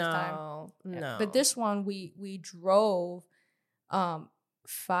transportation this time. No. But this one, we drove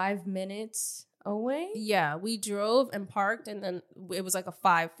 5 minutes away. Yeah, we drove and parked, and then it was a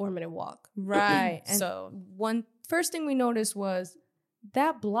 4-minute walk. Right. And so first thing we noticed was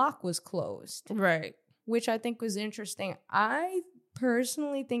that block was closed. Right. Which I think was interesting. I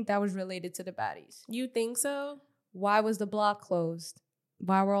personally think that was related to the baddies. You think so? Why was the block closed?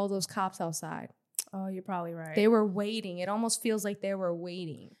 Why were all those cops outside? Oh, you're probably right. They were waiting. It almost feels like they were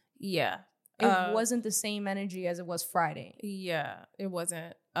waiting. Yeah. It wasn't the same energy as it was Friday. Yeah, it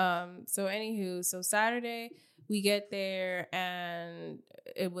wasn't. So anywho, so Saturday we get there and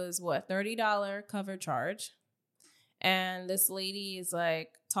it was what, $30 cover charge. And this lady is like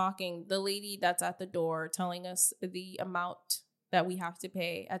talking, the lady that's at the door telling us the amount that we have to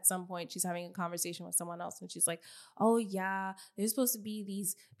pay. At some point, she's having a conversation with someone else, and she's like, "Oh yeah, there's supposed to be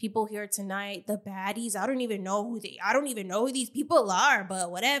these people here tonight, the baddies. I don't even know who these people are,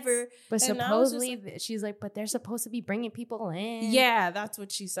 but whatever." But And supposedly, she's like, "But they're supposed to be bringing people in." Yeah, that's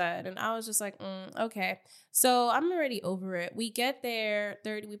what she said, and I was just like, okay. So I'm already over it. We get there,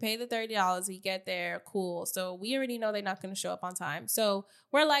 we pay the $30. We get there, cool. So we already know they're not going to show up on time. So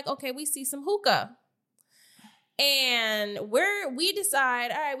we're like, okay, we see some hookah. And we decide,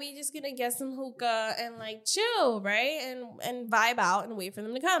 all right, we just gonna get some hookah and like chill, right? And vibe out and wait for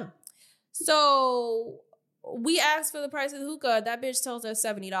them to come. So we asked for the price of the hookah. That bitch tells us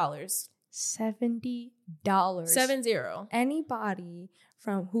 $70. $70. 70. Anybody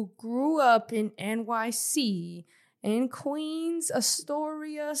from who grew up in NYC, in Queens,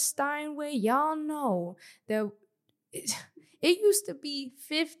 Astoria, Steinway, y'all know that it used to be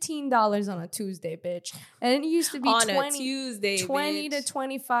 $15 on a Tuesday, bitch. And it used to be on 20 a Tuesday, $20 bitch. to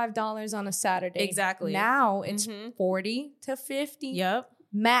 $25 on a Saturday. Exactly. Now it's $40 to $50. Yep.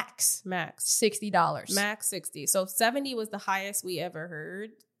 Max $60. Max 60. So 70 was the highest we ever heard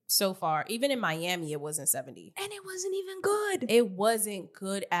so far. Even in Miami, it wasn't 70. And it wasn't even good. It wasn't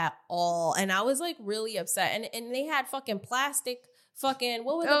good at all. And I was like really upset. And they had fucking plastic. Fucking,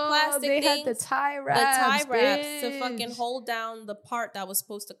 what were the plastic they things? had the tie wraps. The tie wraps bitch. to fucking hold down the part that was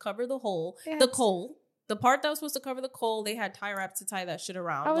supposed to cover the hole, the coal. The part that was supposed to cover the coal, they had tie wraps to tie that shit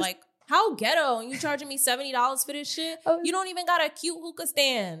around. Like, how ghetto? And you charging me $70 for this shit? You don't even got a cute hookah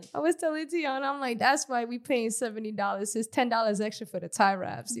stand. I was telling Tiana, I'm like, that's why we paying $70. It's $10 extra for the tie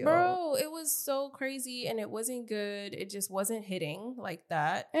wraps, yo. Bro, it was so crazy and it wasn't good. It just wasn't hitting like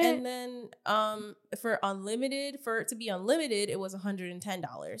that. And then for it to be unlimited, it was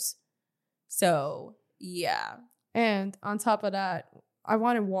 $110. So yeah. And on top of that, I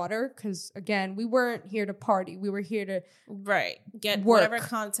wanted water because, again, we weren't here to party. We were here to get work. Whatever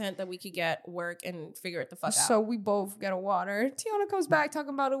content that we could get, work, and figure it the fuck out. So we both get a water. Tiana comes back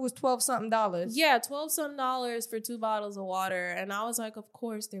talking about it was $12-something. Yeah, $12-something for 2 bottles of water. And I was like, of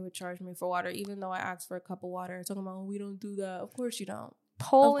course they would charge me for water, even though I asked for a cup of water. Talking about, we don't do that. Of course you don't.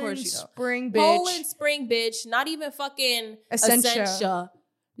 Poland Spring, bitch. Poland Spring, bitch. Not even fucking Essentia.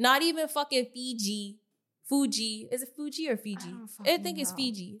 Not even fucking Fiji. Fuji. Is it Fuji or Fiji? I think it's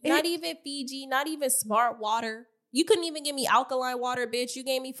Fiji. Not even Fiji. Not even Smart Water. You couldn't even give me alkaline water, bitch. You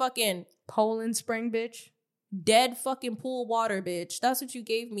gave me fucking Poland Spring, bitch. Dead fucking pool water, bitch. That's what you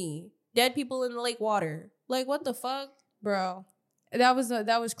gave me. Dead people in the lake water. Like, what the fuck? Bro, that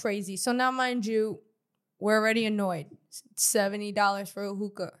was crazy. So now, mind you, we're already annoyed. $70 for a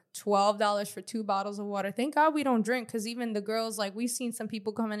hookah. $12 for 2 bottles of water. Thank God we don't drink, because even the girls, like, we've seen some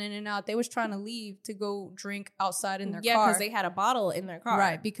people coming in and out. They was trying to leave to go drink outside in their car. Yeah, because they had a bottle in their car.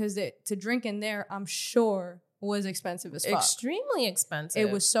 Right, because to drink in there, I'm sure, was expensive as fuck. Extremely expensive. It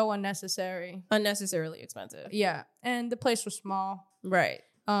was so unnecessary. Unnecessarily expensive. Yeah, and the place was small. Right.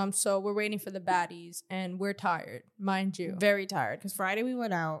 So we're waiting for the baddies, and we're tired, mind you. Very tired, because Friday we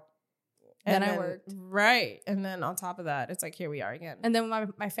went out. Then I worked. Right. And then on top of that, it's like, here we are again. And then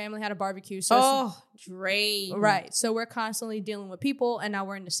my family had a barbecue. So drain. Right. So we're constantly dealing with people. And now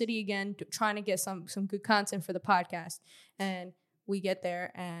we're in the city again, trying to get some good content for the podcast. And we get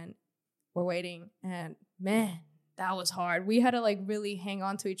there and we're waiting. And man, that was hard. We had to like really hang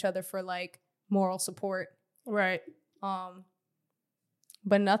on to each other for like moral support. Right.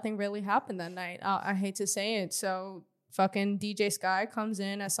 But nothing really happened that night. I hate to say it. So fucking DJ Sky comes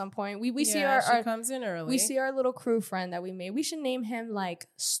in at some point. We see she comes in early. We see our little crew friend that we made. We should name him like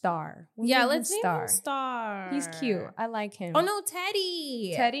Star. Let's name him Star. He's cute. I like him. Oh no,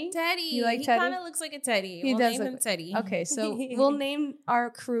 Teddy. Teddy? You like He Teddy? kind of looks like a Teddy. He We'll does name look him Teddy. Okay, so we'll name our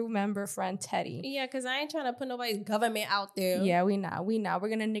crew member friend Teddy. Yeah, because I ain't trying to put nobody's government out there. Yeah, we not. We're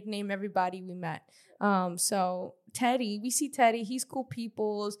gonna nickname everybody we met. So Teddy, we see Teddy. He's cool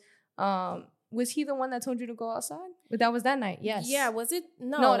peoples. Was he the one that told you to go outside? But that was that night, yes. Yeah, was it?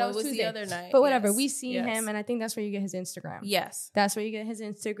 No, that it was Tuesday. the other night. But whatever, Yes. we see him, and I think that's where you get his Instagram. Yes. That's where you get his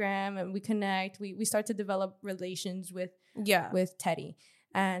Instagram, and we connect. We start to develop relations with Teddy.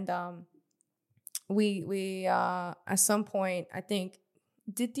 And we at some point, I think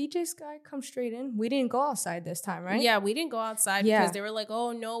Did DJ Sky come straight in? We didn't go outside this time, right? Yeah, we didn't go outside because they were like,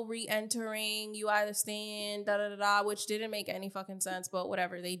 oh, no re-entering. You either stay in, da-da-da-da, which didn't make any fucking sense, but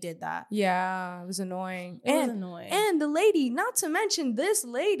whatever. They did that. Yeah, it was annoying. It was annoying. And the lady, not to mention this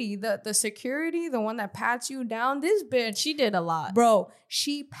lady, the security, the one that pats you down, this bitch. She did a lot. Bro,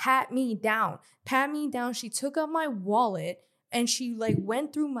 she pat me down. She took up my wallet and she like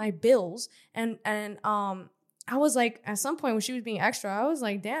went through my bills and I was like, at some point when she was being extra, I was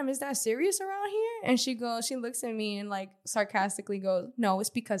like, damn, is that serious around here? And she looks at me and like sarcastically goes, no, it's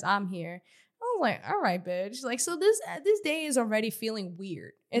because I'm here. I was like, all right, bitch. Like, so this day is already feeling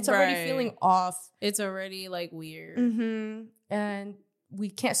weird. It's already feeling off. It's already like weird. Mm-hmm. And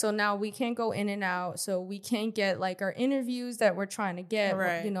now we can't go in and out. So we can't get like our interviews that we're trying to get.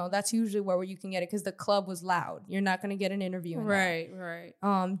 Right. You know, that's usually where you can get it because the club was loud. You're not going to get an interview. Right.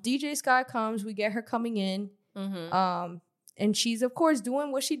 DJ Sky comes, we get her coming in. Mm-hmm. And she's of course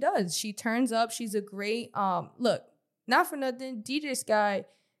doing what she does. She turns up. She's a great look, not for nothing, DJ Sky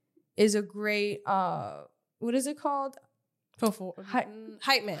is a great what is it called?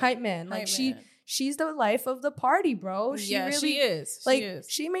 Hype man. Like she's the life of the party, bro. She is.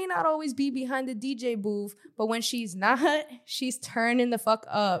 She may not always be behind the DJ booth, but when she's not, she's turning the fuck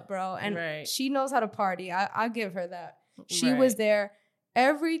up, bro. And she knows how to party. I'll give her that. She was there.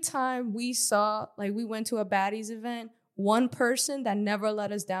 Every time we went to a Baddies event, one person that never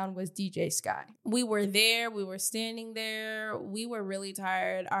let us down was DJ Sky. We were there. We were standing there. We were really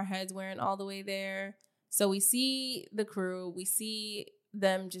tired. Our heads weren't all the way there. So we see the crew. We see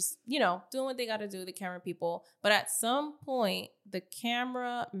them just, doing what they got to do, the camera people. But at some point, the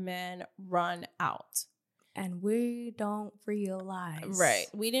cameramen run out. And we don't realize. Right.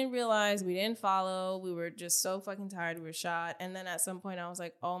 We didn't realize. We didn't follow. We were just so fucking tired. We were shot. And then at some point I was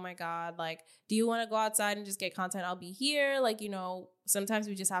like, oh my God, like, do you want to go outside and just get content? I'll be here. Like, sometimes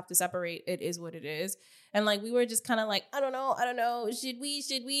we just have to separate. It is what it is. And like, we were just kind of like, I don't know. Should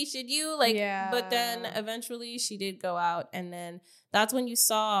you? Like, yeah. But then eventually she did go out. And then that's when you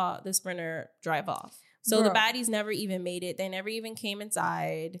saw the Sprinter drive off. So the baddies never even made it. They never even came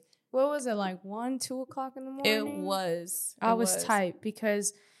inside. What was it, like 1, 2 o'clock in the morning? It was. I was tight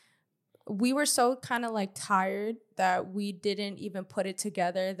because we were so kind of like tired that we didn't even put it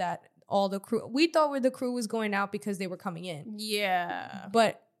together that all the crew, we thought the crew was going out because they were coming in. Yeah.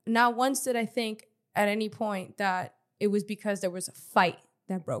 But not once did I think at any point that it was because there was a fight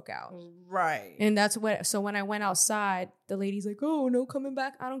that broke out. Right. And so when I went outside, the lady's like, oh, no coming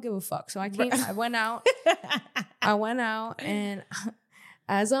back. I don't give a fuck. So I went out. And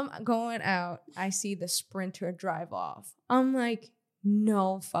as I'm going out, I see the Sprinter drive off. I'm like,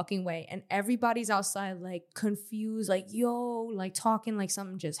 no fucking way. And everybody's outside like confused, like, yo, like talking like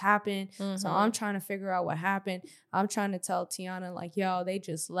something just happened. Mm-hmm. So I'm trying to figure out what happened. I'm trying to tell Tiana like, yo, they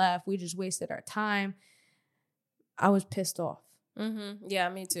just left. We just wasted our time. I was pissed off. Mm-hmm. Yeah,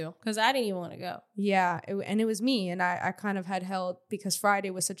 me too. Because I didn't even want to go. Yeah. And it was me. And I kind of had held, because Friday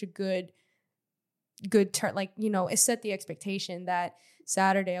was such a good turn. Like, it set the expectation that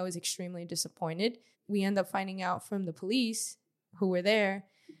Saturday I was extremely disappointed. We end up finding out from the police who were there.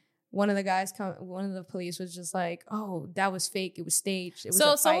 One of the police was just like, oh, that was fake. It was staged. It was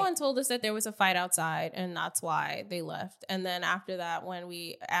so someone told us that there was a fight outside and that's why they left. And then after that, when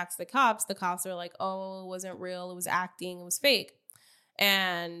we asked the cops were like, oh, it wasn't real. It was acting. It was fake.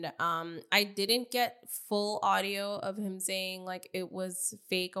 And I didn't get full audio of him saying like it was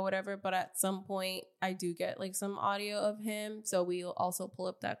fake or whatever, but at some point I do get like some audio of him. So we'll also pull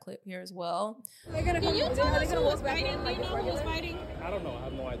up that clip here as well. Can you tell us who was fighting? Do you know who was fighting? I don't know. I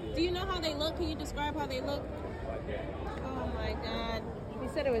have no idea. Do you know how they look? Can you describe how they look? Oh my God. He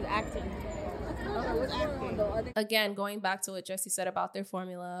said it was acting. Again, going back to what Jesse said about their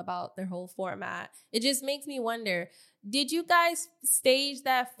formula, about their whole format, it just makes me wonder, did you guys stage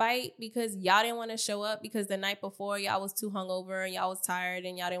that fight because y'all didn't want to show up because the night before y'all was too hungover and y'all was tired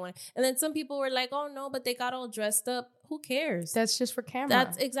and y'all didn't want to, and then some people were like, oh no, but they got all dressed up. Who cares? That's just for camera.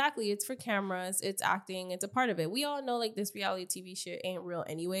 That's exactly. It's for cameras. It's acting. It's a part of it. We all know like this reality TV shit ain't real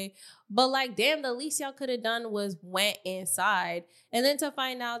anyway. But like, damn, the least y'all could have done was went inside. And then to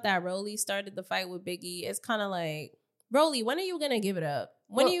find out that Rolly started the fight with Biggie, it's kind of like, Rolly, when are you going to give it up?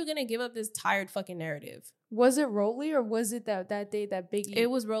 When are you going to give up this tired fucking narrative? Was it Rolly or was it that day that Biggie? It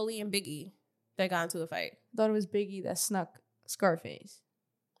was Rolly and Biggie that got into the fight. I thought it was Biggie that snuck Scarface.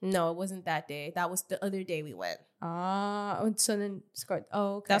 No, it wasn't that day. That was the other day we went. So then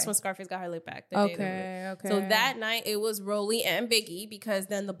okay. That's when Scarface got her lip back. The day that we went. Okay. So that night it was Rolly and Biggie, because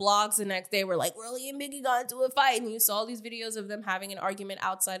then the blogs the next day were like, Rolly and Biggie got into a fight, and you saw these videos of them having an argument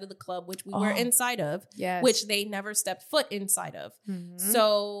outside of the club, which we were inside of, which they never stepped foot inside of. Mm-hmm.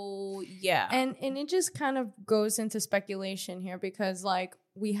 So yeah, and it just kind of goes into speculation here, because like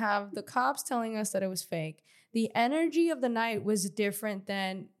we have the cops telling us that it was fake. The energy of the night was different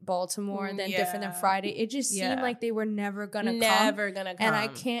than Baltimore, different than Friday. It just seemed like they were never gonna come. And I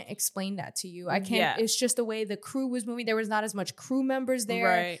can't explain that to you. I can't. It's just the way the crew was moving. There was not as much crew members there.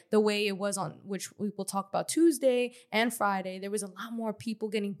 Right. The way it was on, which we will talk about Tuesday and Friday. There was a lot more people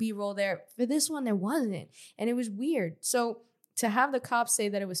getting B-roll there. For this one, there wasn't. And it was weird. So to have the cops say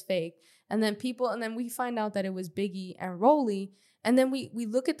that it was fake, and then we find out that it was Biggie and Rolly. And then we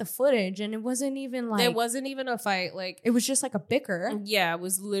look at the footage, and it wasn't even like... It wasn't even a fight. Like, it was just like a bicker. Yeah, it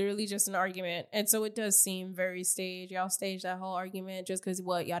was literally just an argument. And so it does seem very staged. Y'all staged that whole argument just because,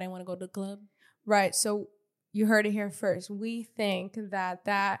 y'all didn't want to go to the club? Right. So you heard it here first. We think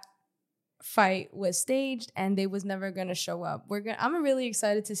that fight was staged and they was never going to show up. I'm really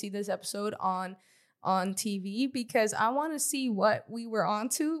excited to see this episode on TV, because I want to see what we were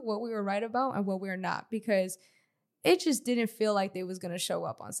onto, what we were right about, and what we were not, because... It just didn't feel like they was going to show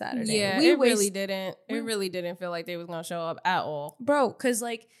up on Saturday. Yeah, really didn't. It really didn't feel like they was going to show up at all. Bro, because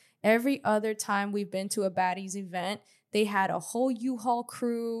like every other time we've been to a Baddies event, they had a whole U-Haul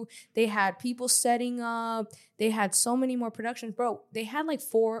crew. They had people setting up. They had so many more productions. Bro, they had like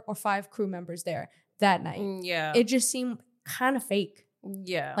 4 or 5 crew members there that night. Yeah. It just seemed kind of fake.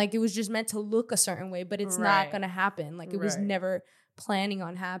 Yeah. Like it was just meant to look a certain way, but it's not going to happen. Like it was never planning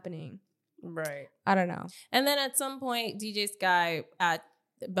on happening. Right. I don't know. And then at some point, DJ Sky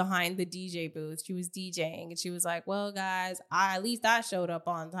behind the DJ booth, she was DJing, and she was like, well, guys, at least I showed up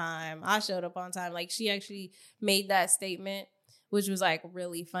on time. Like, she actually made that statement, which was like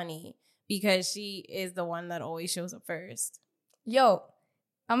really funny, because she is the one that always shows up first. Yo,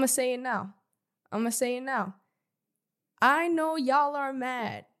 I'm going to say it now. I know y'all are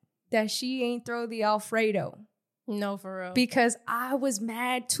mad that she ain't throw the Alfredo. No, for real. Because I was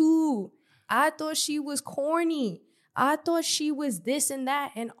mad too. I thought she was corny. I thought she was this and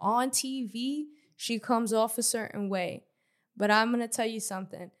that. And on TV, she comes off a certain way. But I'm going to tell you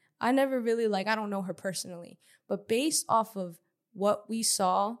something. I never really I don't know her personally. But based off of what we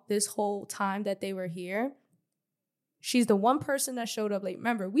saw this whole time that they were here, she's the one person that showed up late.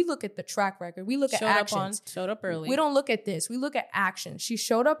 Remember, we look at the track record. We look at actions. Showed up early. We don't look at this. We look at actions. She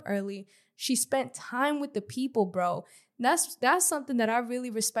showed up early. She spent time with the people, bro. That's something that I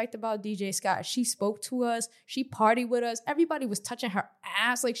really respect about DJ Scott. She spoke to us. She partied with us. Everybody was touching her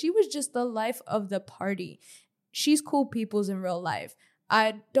ass. Like, she was just the life of the party. She's cool peoples in real life.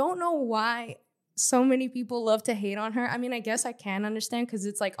 I don't know why so many people love to hate on her. I mean, I guess I can understand, because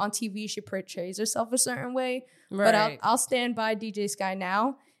it's like on TV, she portrays herself a certain way. Right. But I'll stand by DJ Sky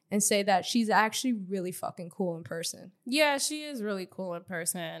now and say that she's actually really fucking cool in person. Yeah, she is really cool in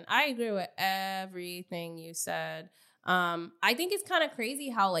person. I agree with everything you said. I think it's kind of crazy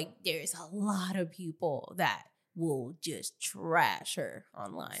how there's a lot of people that will just trash her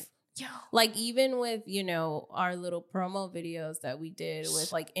online. Yo. Even with, our little promo videos that we did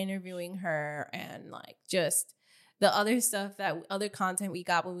with interviewing her, and just the other stuff, that other content we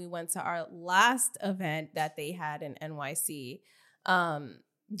got when we went to our last event that they had in NYC.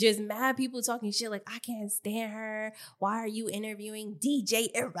 Just mad people talking shit I can't stand her. Why are you interviewing DJ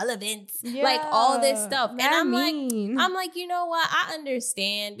Irrelevant? Yeah, all this stuff. And I'm like, you know what? I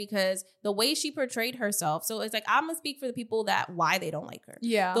understand, because the way she portrayed herself. So it's I'm gonna speak for the people why they don't like her.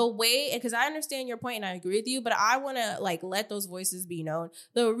 Yeah. The way, because I understand your point and I agree with you, but I want to let those voices be known.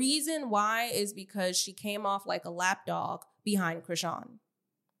 The reason why is because she came off like a lapdog behind Krishan.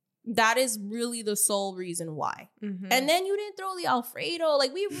 That is really the sole reason why. Mm-hmm. And then you didn't throw the Alfredo. I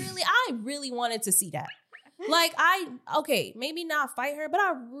really wanted to see that. Maybe not fight her, but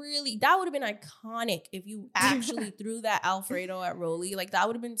that would have been iconic if you actually threw that Alfredo at Rolly. That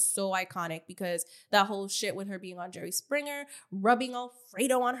would have been so iconic, because that whole shit with her being on Jerry Springer, rubbing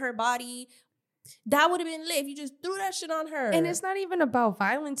Alfredo on her body. That would have been lit if you just threw that shit on her. And it's not even about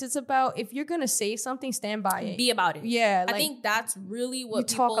violence. It's about, if you're going to say something, stand by it. Be about it. Yeah. I think that's really what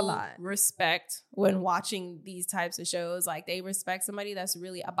people respect when watching these types of shows. They respect somebody that's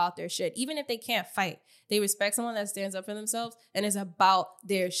really about their shit. Even if they can't fight, they respect someone that stands up for themselves and is about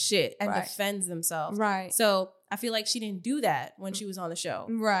their shit and defends themselves. Right. So I feel like she didn't do that when she was on the show.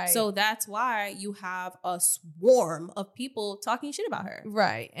 Right. So that's why you have a swarm of people talking shit about her.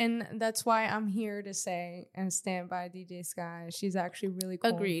 Right. And that's why I'm here to say and stand by DJ Sky. She's actually really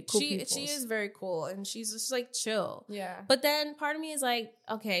cool. Agreed. Cool She is very cool, and she's just like chill. Yeah. But then part of me is like,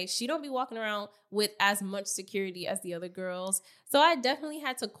 okay, she don't be walking around with as much security as the other girls. So I definitely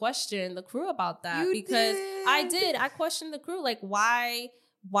had to question the crew about that. I questioned the crew, like, why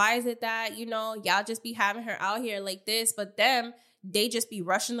is it that, you know, y'all just be having her out here like this, but them, they just be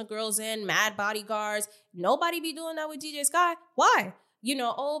rushing the girls in, mad bodyguards. Nobody be doing that with DJ Sky. Why? You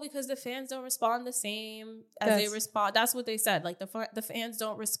know, because the fans don't respond the same as they respond. That's what they said. Like, the fans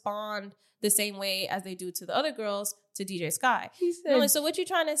don't respond the same way as they do to the other girls to DJ Sky. He said, like, so what you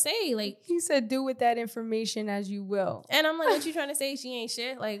trying to say? Like, he said, do with that information as you will. And I'm like, what you trying to say? She ain't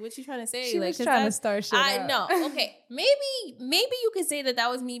shit. Like, what you trying to say? She like, was trying to start shit. I know. Okay, maybe you could say that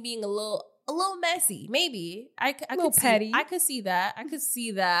was me being a little messy. Maybe I could petty. I could see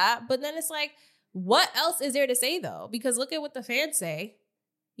that. But then it's like, what else is there to say though? Because look at what the fans say.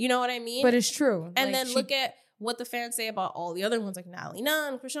 You know what I mean? But it's true. And then look at what the fans say about all the other ones, like Natalie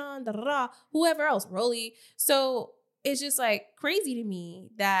Nunn, Krishan, whoever else, Rolly. So it's just like crazy to me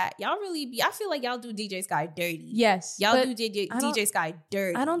that y'all I feel like y'all do DJ Sky dirty. Yes. Y'all do DJ Sky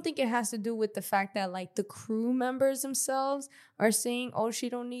dirty. I don't think it has to do with the fact that like the crew members themselves are saying, oh, she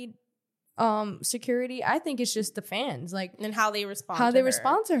don't need security. I think it's just the fans, like, and how they respond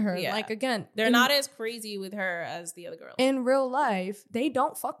to her. Yeah. Like, again, they're not as crazy with her as the other girls. In real life, they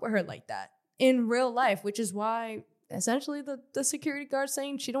don't fuck with her like that. In real life, which is why essentially the security guard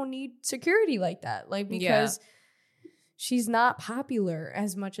saying she don't need security like that. Like, because she's not popular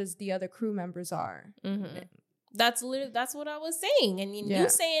as much as the other crew members are. Mm-hmm. That's what I was saying. And you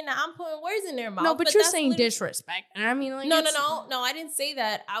saying that I'm putting words in their mouth. No, but you're saying disrespect. I mean, like, no, I didn't say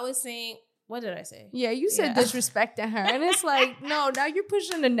that. I was saying, what did I say? Yeah, you said disrespecting her. And it's like, no, now you're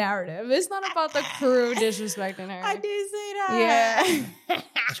pushing the narrative. It's not about the crew disrespecting her. I did say that. Yeah.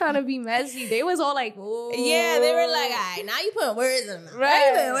 Trying to be messy. They was all like, ooh. Yeah, they were like, all right, now you putting words in them.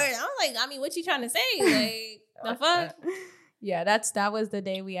 Right. I was like, I mean, what you trying to say? Like, the fuck? Yeah, that was the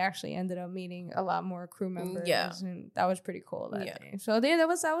day we actually ended up meeting a lot more crew members. Yeah. And that was pretty cool that day. So that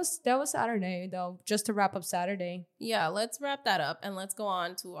was Saturday, though, just to wrap up Saturday. Yeah, let's wrap that up and let's go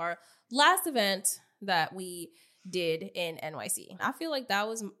on to our last event that we did in NYC. I feel like that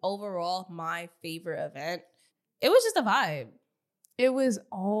was overall my favorite event. It was just a vibe. It was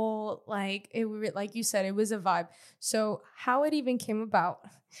all like you said, it was a vibe. So how it even came about,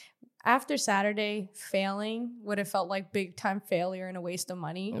 after Saturday failing, what it felt like big time failure and a waste of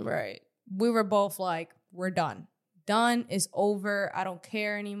money. Right. We were both like, we're done. Done is over. I don't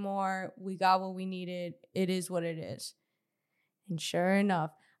care anymore. We got what we needed. It is what it is. And sure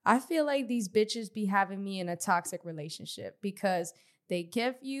enough, I feel like these bitches be having me in a toxic relationship because they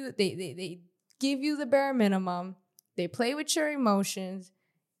give you the bare minimum. They play with your emotions,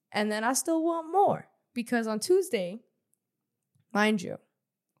 and then I still want more because on Tuesday, mind you,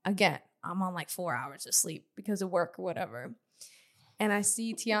 again, I'm on like 4 hours of sleep because of work or whatever. And I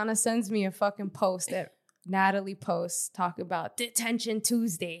see Tiana sends me a fucking post that Natalie posts talking about detention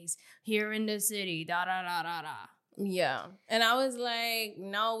Tuesdays here in the city, da da da da da. Yeah. And I was like,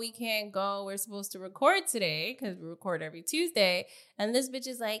 no, we can't go. We're supposed to record today because we record every Tuesday. And this bitch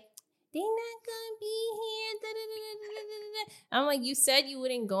is like, they're not gonna be here. Da, da, da, da, da, da. I'm like, you said you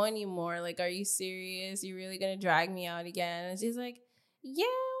wouldn't go anymore. Like, are you serious? You really gonna drag me out again? And she's like, yeah,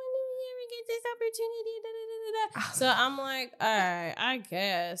 when do we ever get this opportunity? Da, da, da, da, da. So I'm like, all right, I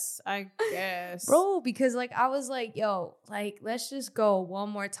guess. Bro, because like I was like, yo, like let's just go one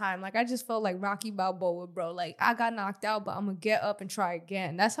more time. Like I just felt like Rocky Balboa, bro. Like I got knocked out, but I'm gonna get up and try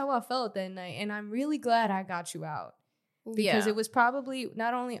again. That's how I felt that night. And I'm really glad I got you out. Because it was probably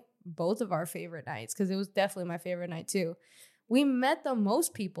not only both of our favorite nights, because it was definitely my favorite night too. We met the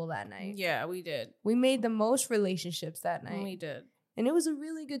most people that night. Yeah, we did. We made the most relationships that night. We did. And it was a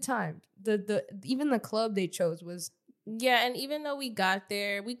really good time. Even the club they chose was... Yeah, and even though we got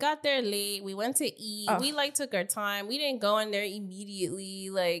there late. We went to eat. We like took our time. We didn't go in there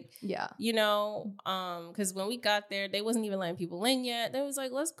immediately. Like, you know, because when we got there, they wasn't even letting people in yet. They was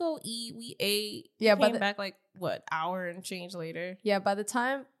like, let's go eat. We ate. Yeah, came back like hour and change later. Yeah, by the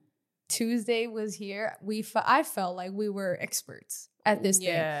time Tuesday was here, I felt like we were experts at this thing.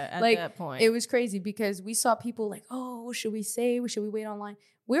 Yeah, at that point. It was crazy because we saw people like, oh, should we say? Should we wait online?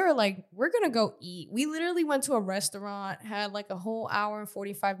 We were like, we're going to go eat. We literally went to a restaurant, had like a whole hour and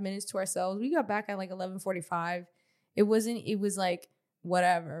 45 minutes to ourselves. We got back at like 11:45. It was like,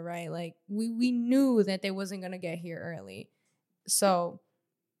 whatever, right? Like we knew that they wasn't going to get here early. So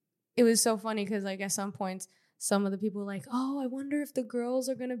it was so funny because like at some points, some of the people were like, oh, I wonder if the girls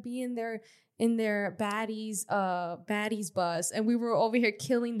are gonna be in their baddies bus, and we were over here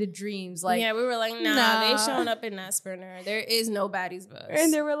killing the dreams. Like, yeah, we were like, nah, they showing up in that Sprinter. There is no Baddies bus.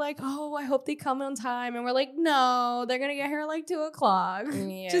 And they were like, oh, I hope they come on time. And we're like, no, they're gonna get here like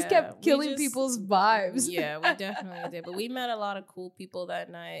 2:00. Yeah, just kept killing people's vibes. Yeah, we definitely did. But we met a lot of cool people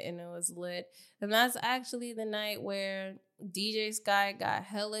that night, and it was lit. And that's actually the night where DJ Sky got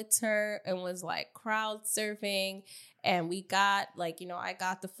hella turned and was like crowd surfing. And we got I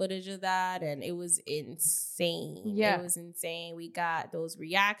got the footage of that, and it was insane. Yeah. It was insane. We got those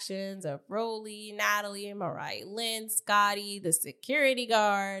reactions of Rolly, Natalie, Mariah Lynn, Scotty, the security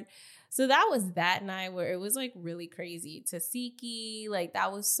guard. So that was that night where it was like really crazy. Tasiki, like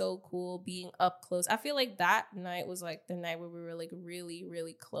that was so cool being up close. I feel like that night was like the night where we were like really,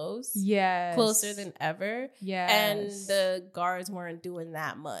 really close. Yes. Closer than ever. Yes. And the guards weren't doing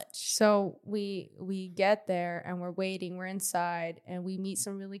that much. So we get there and we're waiting, we're inside, and we meet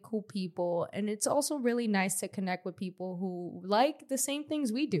some really cool people. And it's also really nice to connect with people who like the same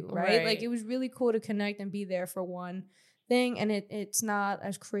things we do, right? Like it was really cool to connect and be there for one thing, and it's not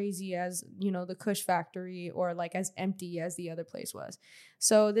as crazy as the Kush factory or like as empty as the other place was.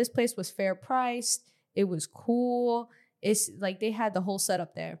 So this place was fair priced. It was cool. It's like they had the whole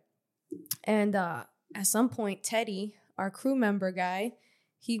setup there. And at some point, Teddy, our crew member guy,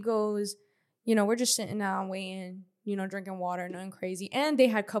 he goes, we're just sitting down waiting, drinking water, nothing crazy. And they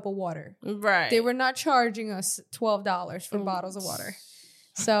had cup of water. Right. They were not charging us $12 for bottles of water.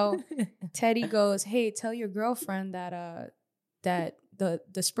 So Teddy goes, hey, tell your girlfriend that the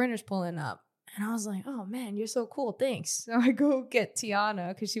Sprinter's pulling up. And I was like, oh man, you're so cool, thanks. So I go get Tiana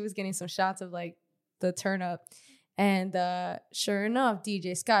because she was getting some shots of like the turn up. And sure enough,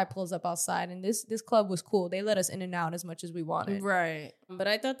 DJ Sky pulls up outside, and this club was cool. They let us in and out as much as we wanted. Right. But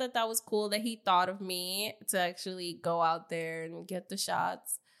I thought that was cool that he thought of me to actually go out there and get the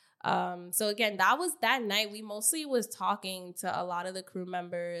shots. So again, that was that night. We mostly was talking to a lot of the crew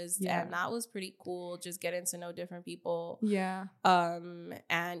members, and that was pretty cool. Just getting to know different people. Yeah.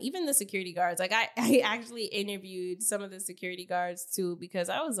 And even the security guards. Like I actually interviewed some of the security guards too, because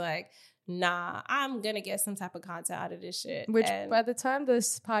I was like, nah, I'm gonna get some type of content out of this shit. Which by the time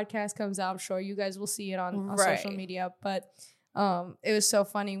this podcast comes out, I'm sure you guys will see it on social media. But it was so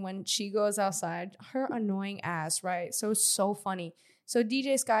funny when she goes outside, her annoying ass, right? So it's so funny. So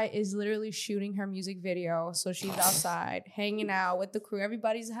DJ Sky is literally shooting her music video. So she's outside hanging out with the crew.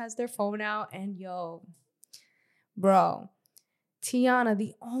 Everybody has their phone out. And bro, Tiana,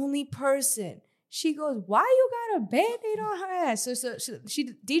 the only person, she goes, why you got a Band-Aid on her ass? So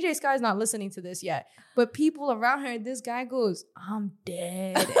she DJ Sky's not listening to this yet. But people around her, this guy goes, I'm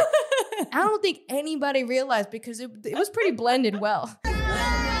dead. I don't think anybody realized because it was pretty blended well. And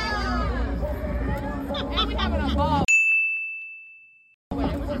we having a ball. I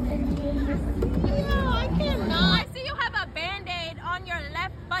cannot. I see you have a Band-Aid on your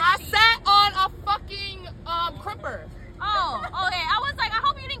left butt cheek. I sat on a fucking cripper. Oh, okay. I was like, I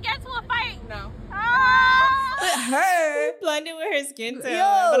hope you didn't get into a fight. No. Her blended with her skin tone.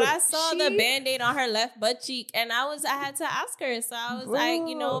 But I saw the Band-Aid on her left butt cheek, and I had to ask her. So I was like,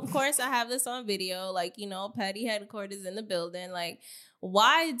 of course I have this on video. Like, Patty headquarters in the building. Like,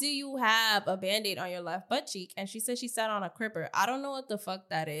 why do you have a Band-Aid on your left butt cheek? And she said she sat on a cripper. I don't know what the fuck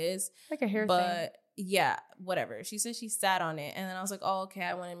that is. Like a hair thing. But yeah, whatever. She said she sat on it. And then I was like, oh, okay,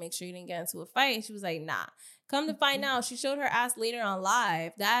 I want to make sure you didn't get into a fight. And she was like, nah. Come to find out, she showed her ass later on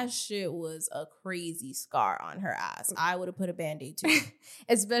live. That shit was a crazy scar on her ass. I would have put a Band-Aid too.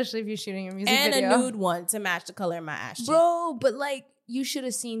 Especially if you're shooting a music video. And a nude one to match the color of my ass cheek. Bro, but like, you should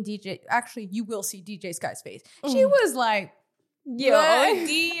have seen DJ. Actually, you will see DJ Sky's face. She was like, yo, OD.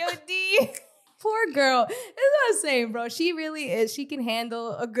 Poor girl. It's what I'm saying, bro. She really is. She can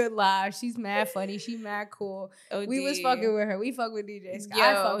handle a good laugh. She's mad funny. She mad cool. OD. We was fucking with her. We fuck with DJ Sky. Yo,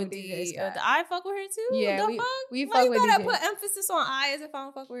 I fuck with DJ Sky. I fuck with her too? Yeah, the fuck? We Why fuck you with gotta DJ. put emphasis on I as if I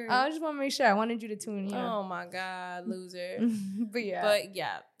don't fuck with her? I just want to make sure. I wanted you to tune in. Oh my God, loser. But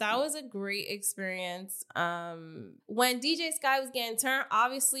yeah, that was a great experience. When DJ Sky was getting turned,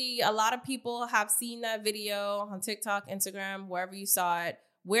 obviously a lot of people have seen that video on TikTok, Instagram, wherever you saw it,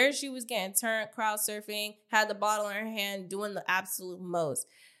 where she was getting turned, crowd surfing, had the bottle in her hand, doing the absolute most.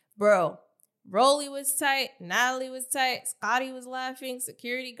 Bro, Rolly was tight, Natalie was tight, Scotty was laughing,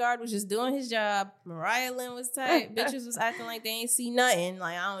 security guard was just doing his job, Mariah Lynn was tight, bitches was acting like they ain't see nothing,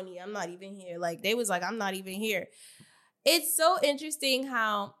 like I'm not even here. Like they was like, I'm not even here. It's so interesting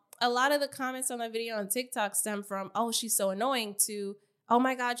how a lot of the comments on that video on TikTok stem from, oh, she's so annoying, to, oh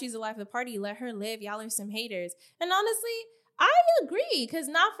my God, she's the life of the party, let her live, y'all are some haters. And honestly, I agree, because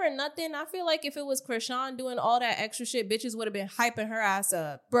not for nothing, I feel like if it was Krishan doing all that extra shit, bitches would have been hyping her ass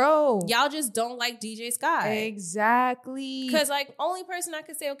up. Bro. Y'all just don't like DJ Sky. Exactly. Because, like, only person I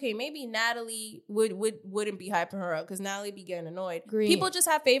could say, okay, maybe Natalie wouldn't be hyping her up, because Natalie be getting annoyed. Green. People just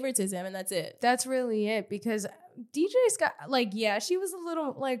have favoritism, and that's it. That's really it, because DJ Sky, like, yeah, she was a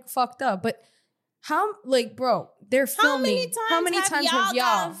little, like, fucked up, but how, like, bro, they're filming. How many times have y'all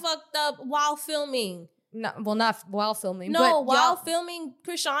gotten fucked up while filming? Not while filming. No, but while filming,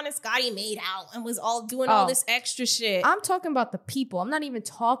 Krishan and Scotty made out and was all doing all this extra shit. I'm talking about the people. I'm not even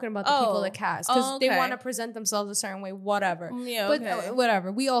talking about the people that cast, because they want to present themselves a certain way, whatever. Yeah, but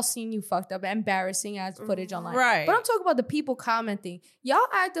whatever. We all seen you fucked up, embarrassing ass footage online. Right. But I'm talking about the people commenting. Y'all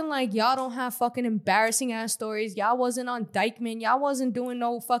acting like y'all don't have fucking embarrassing ass stories. Y'all wasn't on Dykeman. Y'all wasn't doing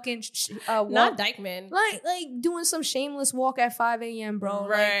no fucking walk. Not Dykeman. Like doing some shameless walk at 5 a.m., bro.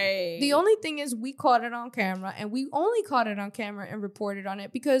 Right. Like, the only thing is we caught it on camera, and we only caught it on camera and reported on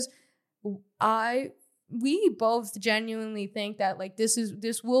it because we both genuinely think that, like, this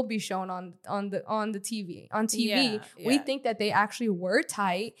will be shown on the TV. Yeah. We think that they actually were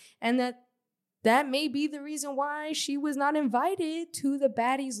tight, and that may be the reason why she was not invited to the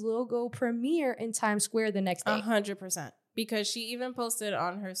Baddies logo premiere in Times Square the next day. 100%. Because she even posted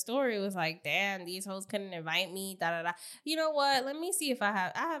on her story, was like, damn, these hoes couldn't invite me, da-da-da. You know what? Let me see if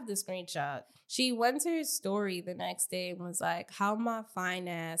I have the screenshot. She went to her story the next day and was like, how my fine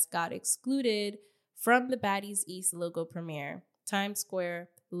ass got excluded from the Baddies East logo premiere. Times Square,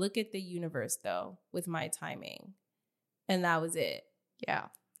 look at the universe, though, with my timing. And that was it. Yeah.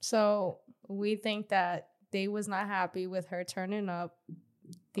 So we think that they was not happy with her turning up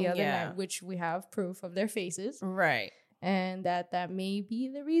the other night, which we have proof of their faces. Right. And that may be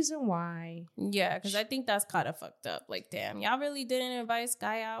the reason why. Yeah, because I think that's kind of fucked up. Like, damn, y'all really didn't invite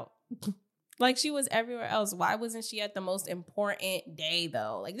Sky out? Like, she was everywhere else. Why wasn't she at the most important day,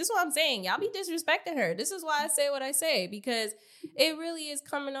 though? Like, this is what I'm saying. Y'all be disrespecting her. This is why I say what I say, because it really is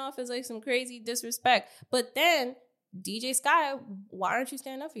coming off as, like, some crazy disrespect. But then, DJ Sky, why don't you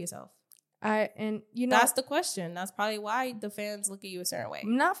stand up for yourself? That's the question. That's probably why the fans look at you a certain way.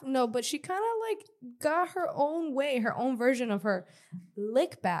 But she kind of like got her own way, her own version of her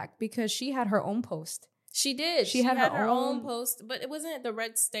lick back, because she had her own post. She did. She had her own post, but it wasn't the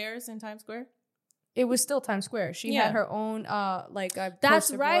red stairs in Times Square. It was still Times Square. She had her own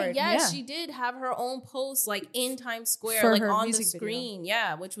That's right. Board. Yes, she did have her own post, like, in Times Square, for like on the screen. Video.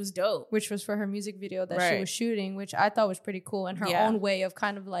 Yeah, which was dope. Which was for her music video that she was shooting, which I thought was pretty cool, and her own way of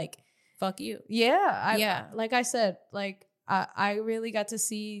kind of like, fuck you. Yeah. Like I said, like I really got to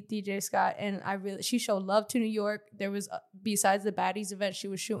see DJ Scott, and she showed love to New York. There was besides the Baddies event, she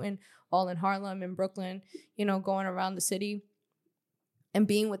was shooting all in Harlem and Brooklyn, going around the city and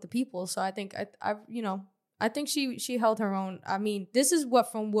being with the people. So I think I think she held her own. I mean, this is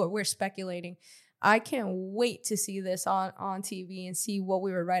what we're speculating. I can't wait to see this on TV and see what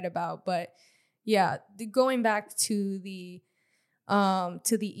we were right about. But yeah, going back to the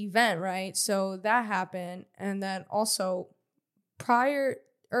event, right? So that happened. And then also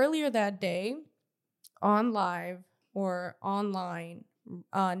earlier that day on live or online,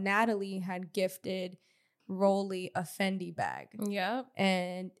 Natalie had gifted Rolly a Fendi bag. Yeah.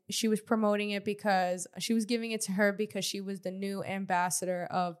 And she was promoting it because she was giving it to her because she was the new ambassador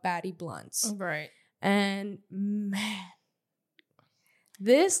of Baddie Blunts. Right. And man,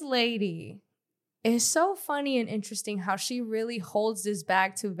 this lady is so funny and interesting how she really holds this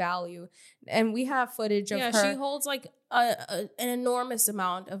bag to value. And we have footage of her. Yeah, she holds like an enormous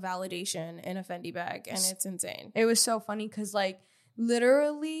amount of validation in a Fendi bag, and it's insane. It was so funny because, like,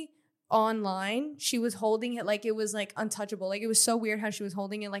 literally online, she was holding it like it was like untouchable. Like, it was so weird how she was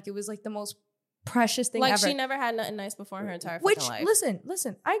holding it like it was like the most precious thing ever. Like, she never had nothing nice before in her entire fucking life.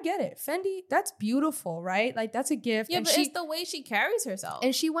 Listen, I get it. Fendi, that's beautiful, right? Like, that's a gift. Yeah, and but it's the way she carries herself.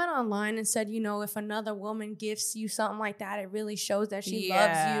 And she went online and said, if another woman gifts you something like that, it really shows that she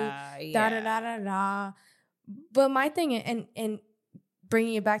loves you. Da da da da da. But my thing, and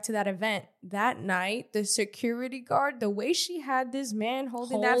bringing it back to that event, that night, the security guard, the way she had this man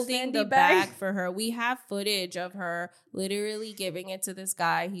holding that Fendi bag for her. We have footage of her literally giving it to this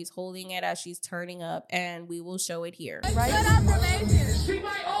guy. He's holding it as she's turning up, and we will show it here. Right? She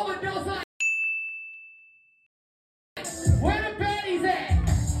might overdose on. Where the baddies at?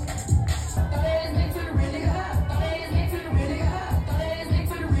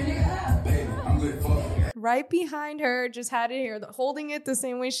 Right behind her, just had it here, holding it the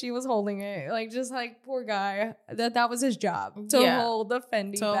same way she was holding it. Like, just like, poor guy, that was his job, to hold the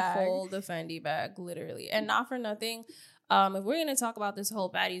Fendi bag. To hold the Fendi bag, literally. And not for nothing, if we're going to talk about this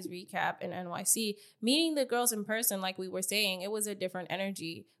whole Baddies recap in NYC, meeting the girls in person, like we were saying, it was a different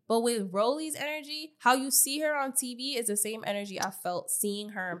energy. But with Rolly's energy, how you see her on TV is the same energy I felt seeing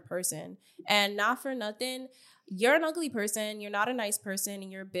her in person. And not for nothing, you're an ugly person, you're not a nice person,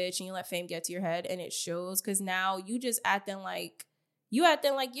 and you're a bitch, and you let fame get to your head, and it shows, because now you just acting like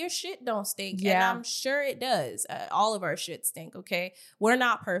your shit don't stink. Yeah. And I'm sure it does. All of our shit stink, okay? We're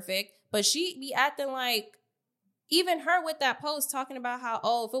not perfect, but she be acting like, even her with that post talking about how,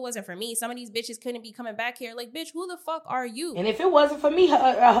 oh, if it wasn't for me, some of these bitches couldn't be coming back here. Like, bitch, who the fuck are you? And if it wasn't for me,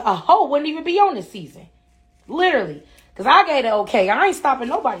 a hoe wouldn't even be on this season. Literally. Because I gave it okay. I ain't stopping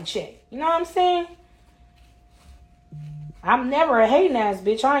nobody check. You know what I'm saying? I'm never a hating ass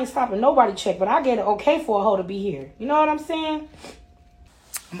bitch. I ain't stopping nobody check. But I gave it okay for a hoe to be here. You know what I'm saying?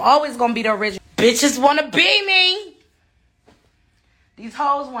 I'm always going to be the original. Bitches want to be me. These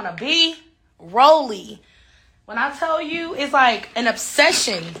hoes want to be Rolly. When I tell you, it's like an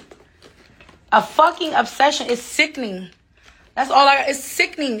obsession. A fucking obsession. It's sickening. That's all I got. It's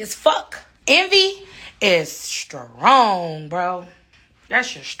sickening as fuck. Envy is strong, bro. That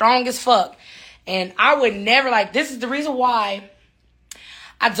shit strong as fuck. And I would never like, this is the reason why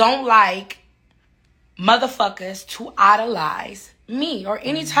I don't like motherfuckers to idolize me or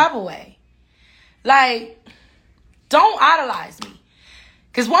any type of way. Like, don't idolize me.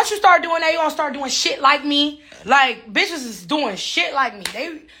 Because once you start doing that, you're going to start doing shit like me. Like, bitches is doing shit like me.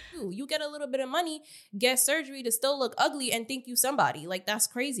 You get a little bit of money, get surgery to still look ugly and think you somebody. Like, that's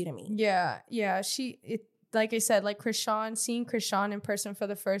crazy to me. Yeah. Like I said, like Krishan, seeing Krishan in person for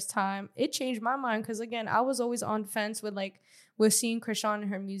the first time, it changed my mind. Because, again, I was always on fence with seeing Krishan and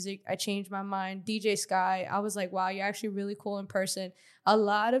her music. I changed my mind. DJ Sky, I was like, wow, you're actually really cool in person. A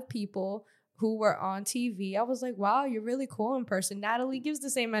lot of people who were on TV, I was like, wow, you're really cool in person. Natalie gives the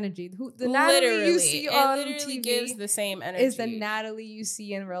same energy. The Natalie you see on TV gives the same energy. Is the Natalie you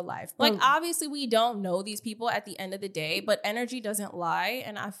see in real life. Like, obviously, we don't know these people at the end of the day, but energy doesn't lie.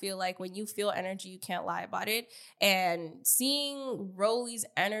 And I feel like when you feel energy, you can't lie about it. And seeing Rolly's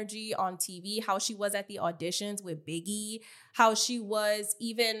energy on TV, how she was at the auditions with Biggie, how she was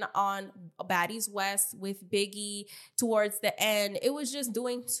even on Baddies West with Biggie towards the end, it was just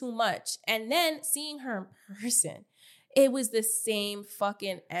doing too much. And then seeing her in person, it was the same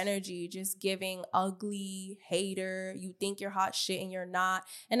fucking energy, just giving ugly, hater, you think you're hot shit and you're not.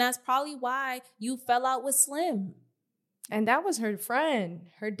 And that's probably why you fell out with Slim. And that was her friend,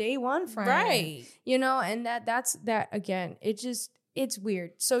 her day one friend. Right. You know, and that's again, it's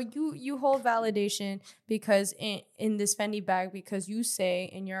weird. So you hold validation because in this Fendi bag, because you say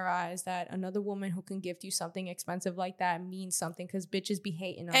in your eyes that another woman who can gift you something expensive like that means something, because bitches be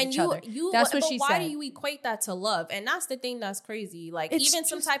hating on each other. That's what she said. Why do you equate that to love? And that's the thing that's crazy. Like, it's even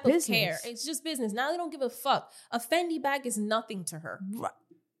some type of care. It's just business. Now they don't give a fuck. A Fendi bag is nothing to her.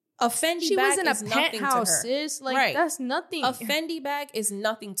 A Fendi bag is nothing to her. Sis. Like, that's nothing. A Fendi bag is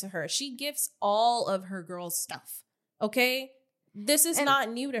nothing to her. She gifts all of her girls' stuff. Okay? This is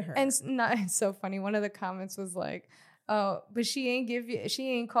not new to her. And it's so funny. One of the comments was like, oh, but she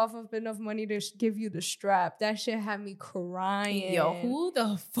ain't cough up enough money to give you the strap. That shit had me crying. Yo, who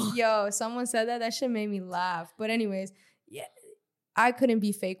the fuck? Yo, someone said that. That shit made me laugh. But anyways, yeah, I couldn't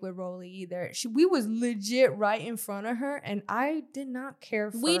be fake with Rolly either. We was legit right in front of her, and I did not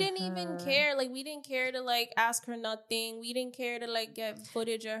care for her. We didn't even care. Like, we didn't care to, like, ask her nothing. We didn't care to, like, get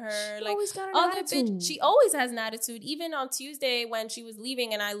footage of her. She like, always got an attitude. She always has an attitude. Even on Tuesday when she was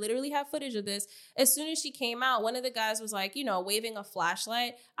leaving, and I literally have footage of this, as soon as she came out, one of the guys was, like, you know, waving a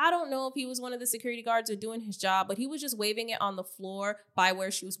flashlight. I don't know if he was one of the security guards or doing his job, but he was just waving it on the floor by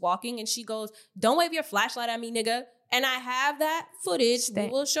where she was walking, and she goes, "Don't wave your flashlight at me, nigga." And I have that footage. We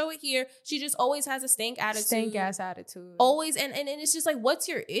will show it here. She just always has a stank attitude. Stank ass attitude. Always. And it's just like, what's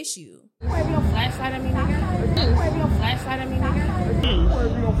your issue? Wave your flashlight at me, nigga. Wave your flashlight at me, nigga.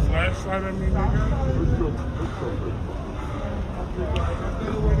 Wave your flashlight at me,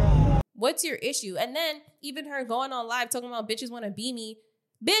 nigga. What's your issue? And then even her going on live talking about bitches want to be me.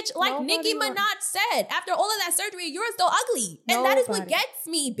 Bitch, like Nicki Minaj said, after all of that surgery, you're still ugly. And that is what gets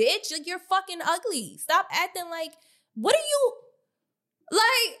me, bitch. Like, you're fucking ugly. Stop acting like, what are you,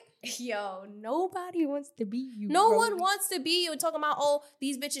 like, yo, nobody wants to be you. No one wants to be you. And talking about, oh,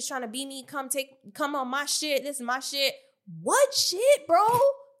 these bitches trying to be me, come on my shit, this is my shit. What shit, bro?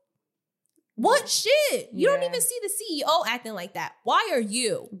 What shit? You don't even see the CEO acting like that. Why are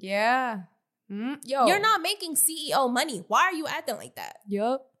you? Yeah. Yo, you're not making CEO money. Why are you acting like that?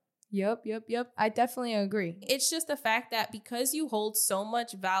 Yep. I definitely agree. It's just the fact that because you hold so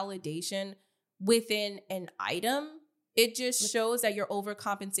much validation within an item, it just shows that you're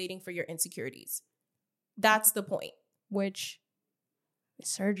overcompensating for your insecurities. That's the point. which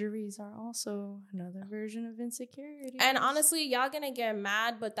surgeries are also another version of insecurity. And honestly, y'all gonna get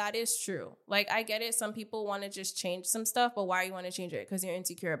mad, but that is true. Like, I get it. Some people want to just change some stuff, but why you want to change it? Because you're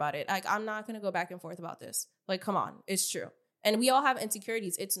insecure about it. Like, I'm not gonna go back and forth about this. Like, come on, it's true. And we all have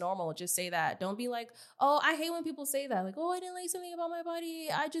insecurities. It's normal. Just say that. Don't be like, oh, I hate when people say that. Like, oh, I didn't like something about my body.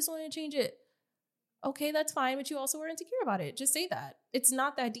 I just want to change it. Okay, that's fine, but you also were insecure about it. Just say that. It's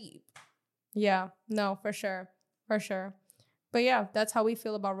not that deep. Yeah, no, for sure. For sure. But yeah, that's how we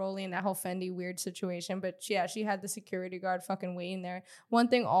feel about Rolly and that whole Fendi weird situation. But yeah, she had the security guard fucking waiting there. One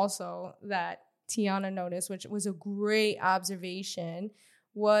thing also that Tiana noticed, which was a great observation,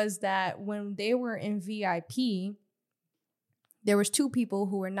 was that when they were in VIP, there was two people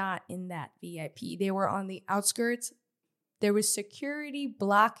who were not in that VIP. They were on the outskirts. There was security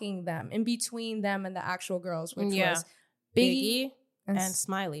blocking them in between them and the actual girls, which was Biggie and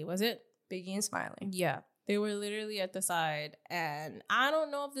Smiley, was it? Biggie and Smiley. Yeah. They were literally at the side. And I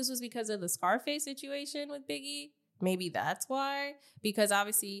don't know if this was because of the Scarface situation with Biggie. Maybe that's why. Because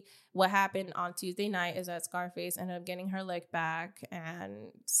obviously what happened on Tuesday night is that Scarface ended up getting her leg back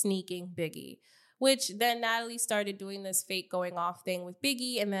and sneaking Biggie. Which then Natalie started doing this fake going off thing with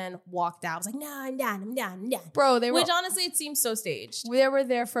Biggie and then walked out. I was like, nah. Bro, they were... Which honestly, it seems so staged. They were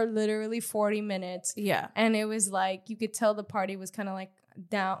there for literally 40 minutes. Yeah. And it was like, you could tell the party was kind of like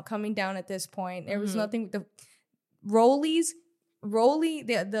coming down at this point. There was nothing... The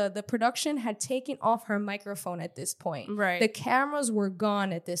production had taken off her microphone at this point. Right. The cameras were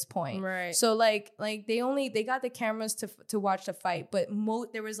gone at this point. Right. So like they got the cameras to watch the fight, but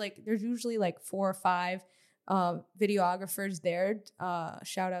there's usually like 4 or 5 videographers there.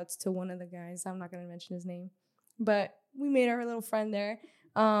 Shout outs to one of the guys. I'm not going to mention his name, but we made our little friend there.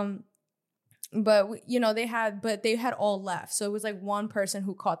 But they had all left. So it was like one person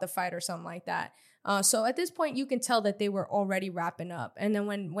who caught the fight or something like that. So at this point, you can tell that they were already wrapping up. And then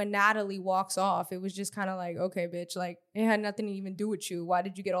when Natalie walks off, it was just kind of like, okay, bitch, like it had nothing to even do with you. Why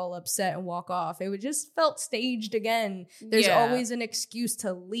did you get all upset and walk off? It just felt staged again. There's always an excuse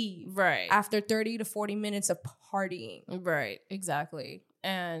to leave. Right. After 30 to 40 minutes of partying. Right. Exactly.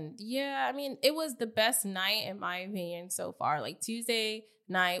 And yeah, I mean, it was the best night in my opinion so far. Like Tuesday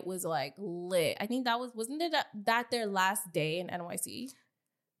night was like lit. I think wasn't it that their last day in NYC?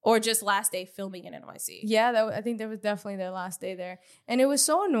 Or just last day filming in NYC. Yeah, I think that was definitely their last day there. And it was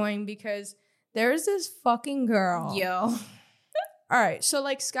so annoying because there's this fucking girl. Yo. All right, so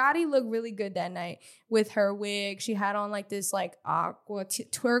like Scotty looked really good that night with her wig. She had on like this like aqua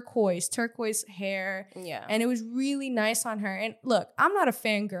turquoise hair. Yeah. And it was really nice on her. And look, I'm not a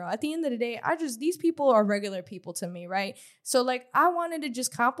fangirl. At the end of the day, these people are regular people to me, right? So like I wanted to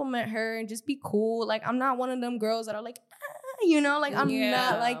just compliment her and just be cool. Like I'm not one of them girls that are like, like I'm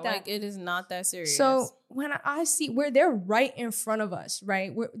not like that. Like it is not that serious. So when I see where they're right in front of us,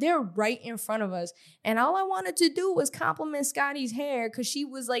 right? They're right in front of us. And all I wanted to do was compliment Scotty's hair because she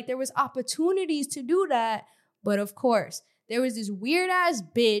was like, there was opportunities to do that. But of course, there was this weird ass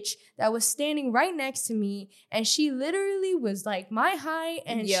bitch that was standing right next to me. And she literally was like my height.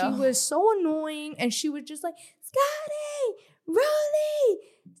 And she was so annoying. And she was just like, Scotty, Rolly,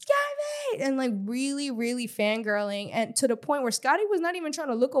 Scotty, and like really, really fangirling, and to the point where Scotty was not even trying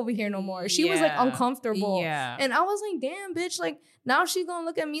to look over here no more. She was like uncomfortable. Yeah. And I was like, damn, bitch, like now she's gonna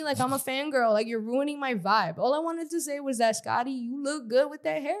look at me like I'm a fangirl. Like you're ruining my vibe. All I wanted to say was that Scotty, you look good with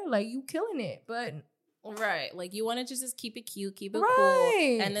that hair. Like you killing it. But right. Like you wanted to just keep it cute, keep it right.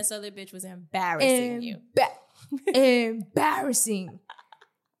 cool. And this other bitch was embarrassing you.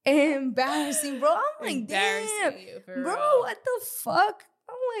 Embarrassing, bro. I'm like, damn, bro, what the fuck?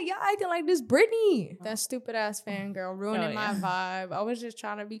 I'm like, y'all acting like this Britney. That stupid ass fangirl ruining my vibe. I was just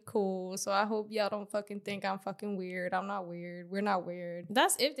trying to be cool. So I hope y'all don't fucking think I'm fucking weird. I'm not weird. We're not weird.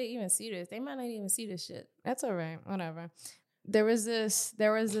 That's if they even see this. They might not even see this shit. That's all right. Whatever. There was this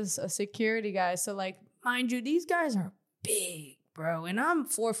a security guy. So like, mind you, these guys are big, bro. And I'm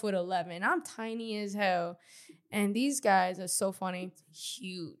 4'11". I'm tiny as hell. And these guys are so funny.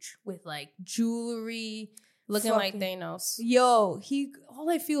 Huge with like jewelry. Looking like Thanos. Yo, all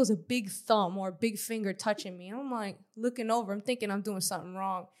I feel is a big thumb or a big finger touching me. I'm like looking over. I'm thinking I'm doing something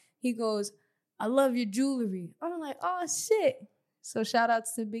wrong. He goes, I love your jewelry. I'm like, oh shit. So shout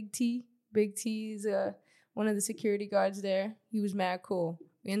outs to Big T. Big T is one of the security guards there. He was mad cool.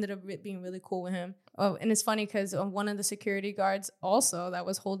 We ended up being really cool with him. Oh, and it's funny because one of the security guards also that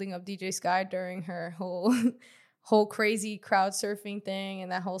was holding up DJ Sky during her whole crazy crowd surfing thing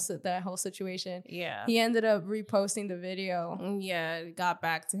and that whole situation. Yeah. He ended up reposting the video. Yeah, it got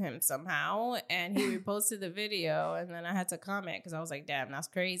back to him somehow. And he reposted the video. And then I had to comment because I was like, damn, that's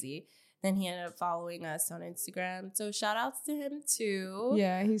crazy. Then he ended up following us on Instagram. So shout outs to him too.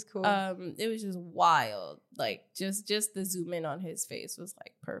 Yeah, he's cool. It was just wild. Like just the zoom in on his face was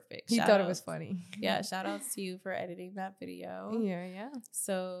like perfect. He thought it was funny. Yeah, shout outs to you for editing that video. Yeah.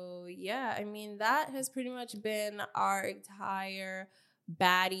 So yeah, I mean, that has pretty much been our entire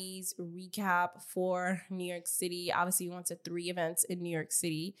Baddies recap for New York City. Obviously, we went to 3 events in New York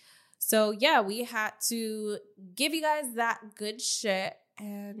City. So yeah, we had to give you guys that good shit.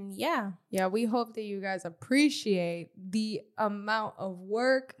 And yeah, we hope that you guys appreciate the amount of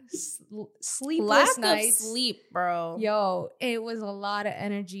work, sleepless nights. Of sleep, bro. Yo, it was a lot of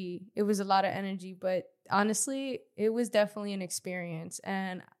energy. But honestly, it was definitely an experience.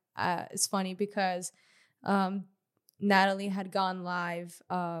 And it's funny because Natalie had gone live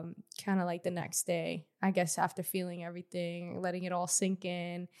kind of like the next day, I guess, after feeling everything, letting it all sink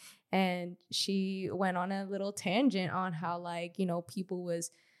in. And she went on a little tangent on how, like, you know, people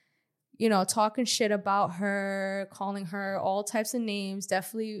was, you know, talking shit about her, calling her all types of names.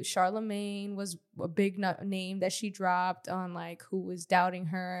 Definitely Charlemagne was a big name that she dropped on, like, who was doubting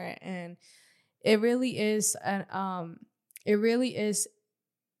her. And it really is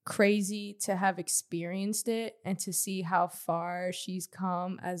crazy to have experienced it and to see how far she's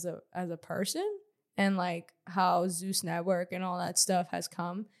come as a person, and like how Zeus Network and all that stuff has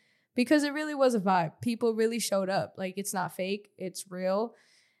come, because it really was a vibe. People really showed up. Like, it's not fake, it's real.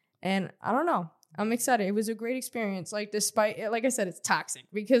 And I don't know, I'm excited. It was a great experience. Like, despite it, like I said, it's toxic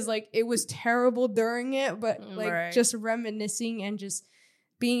because like it was terrible during it, but like just reminiscing and just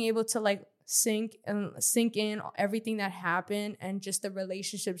being able to like sink in everything that happened and just the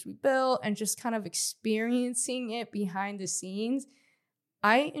relationships we built and just kind of experiencing it behind the scenes,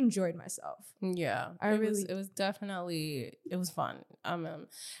 I enjoyed myself. Yeah, it was fun.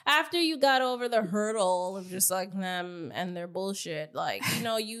 After you got over the hurdle of just like them and their bullshit, like, you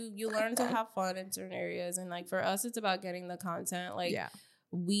know, you learn to have fun in certain areas. And like for us, it's about getting the content. Like,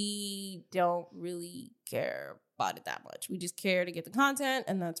 we don't really care about it that much. We just care to get the content,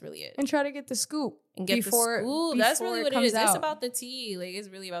 and that's really it. And try to get the scoop and get before, the scoop. That's really what it is. It's about the tea. Like, it's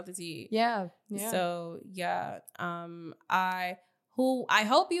really about the tea. Yeah. So yeah, I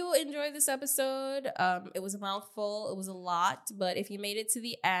hope you enjoyed this episode. It was a mouthful. It was a lot, but if you made it to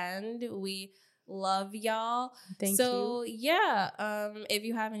the end, we love y'all. Thank you. So yeah, if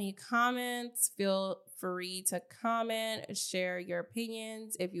you have any comments, feel free to comment, share your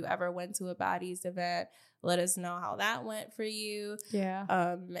opinions. If you ever went to a Baddies event, let us know how that went for you. Yeah.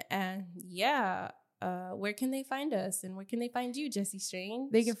 And yeah, where can they find us, and where can they find you, Jessie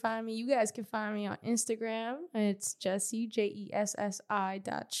Strange? They can find me. You guys can find me on Instagram. It's Jessie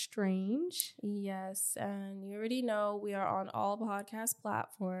JESSI.strange. Yes, and you already know we are on all podcast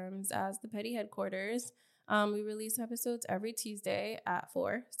platforms as the Petty Headquarters. We release episodes every Tuesday at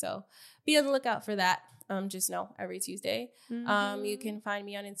 4, so be on the lookout for that. Just know every Tuesday. Mm-hmm. You can find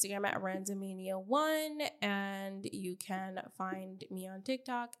me on Instagram at randomania1, and you can find me on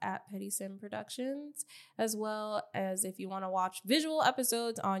TikTok at Petty Sim Productions, as well as if you want to watch visual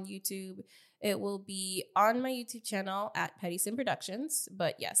episodes on YouTube, it will be on my YouTube channel at Petty Sim Productions.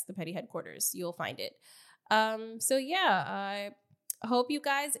 But yes, the Petty Headquarters, you'll find it. So yeah, I hope you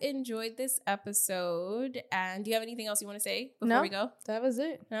guys enjoyed this episode. And do you have anything else you want to say before we go? That was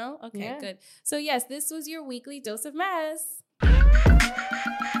it. No? Okay, good. So yes, this was your weekly dose of mess.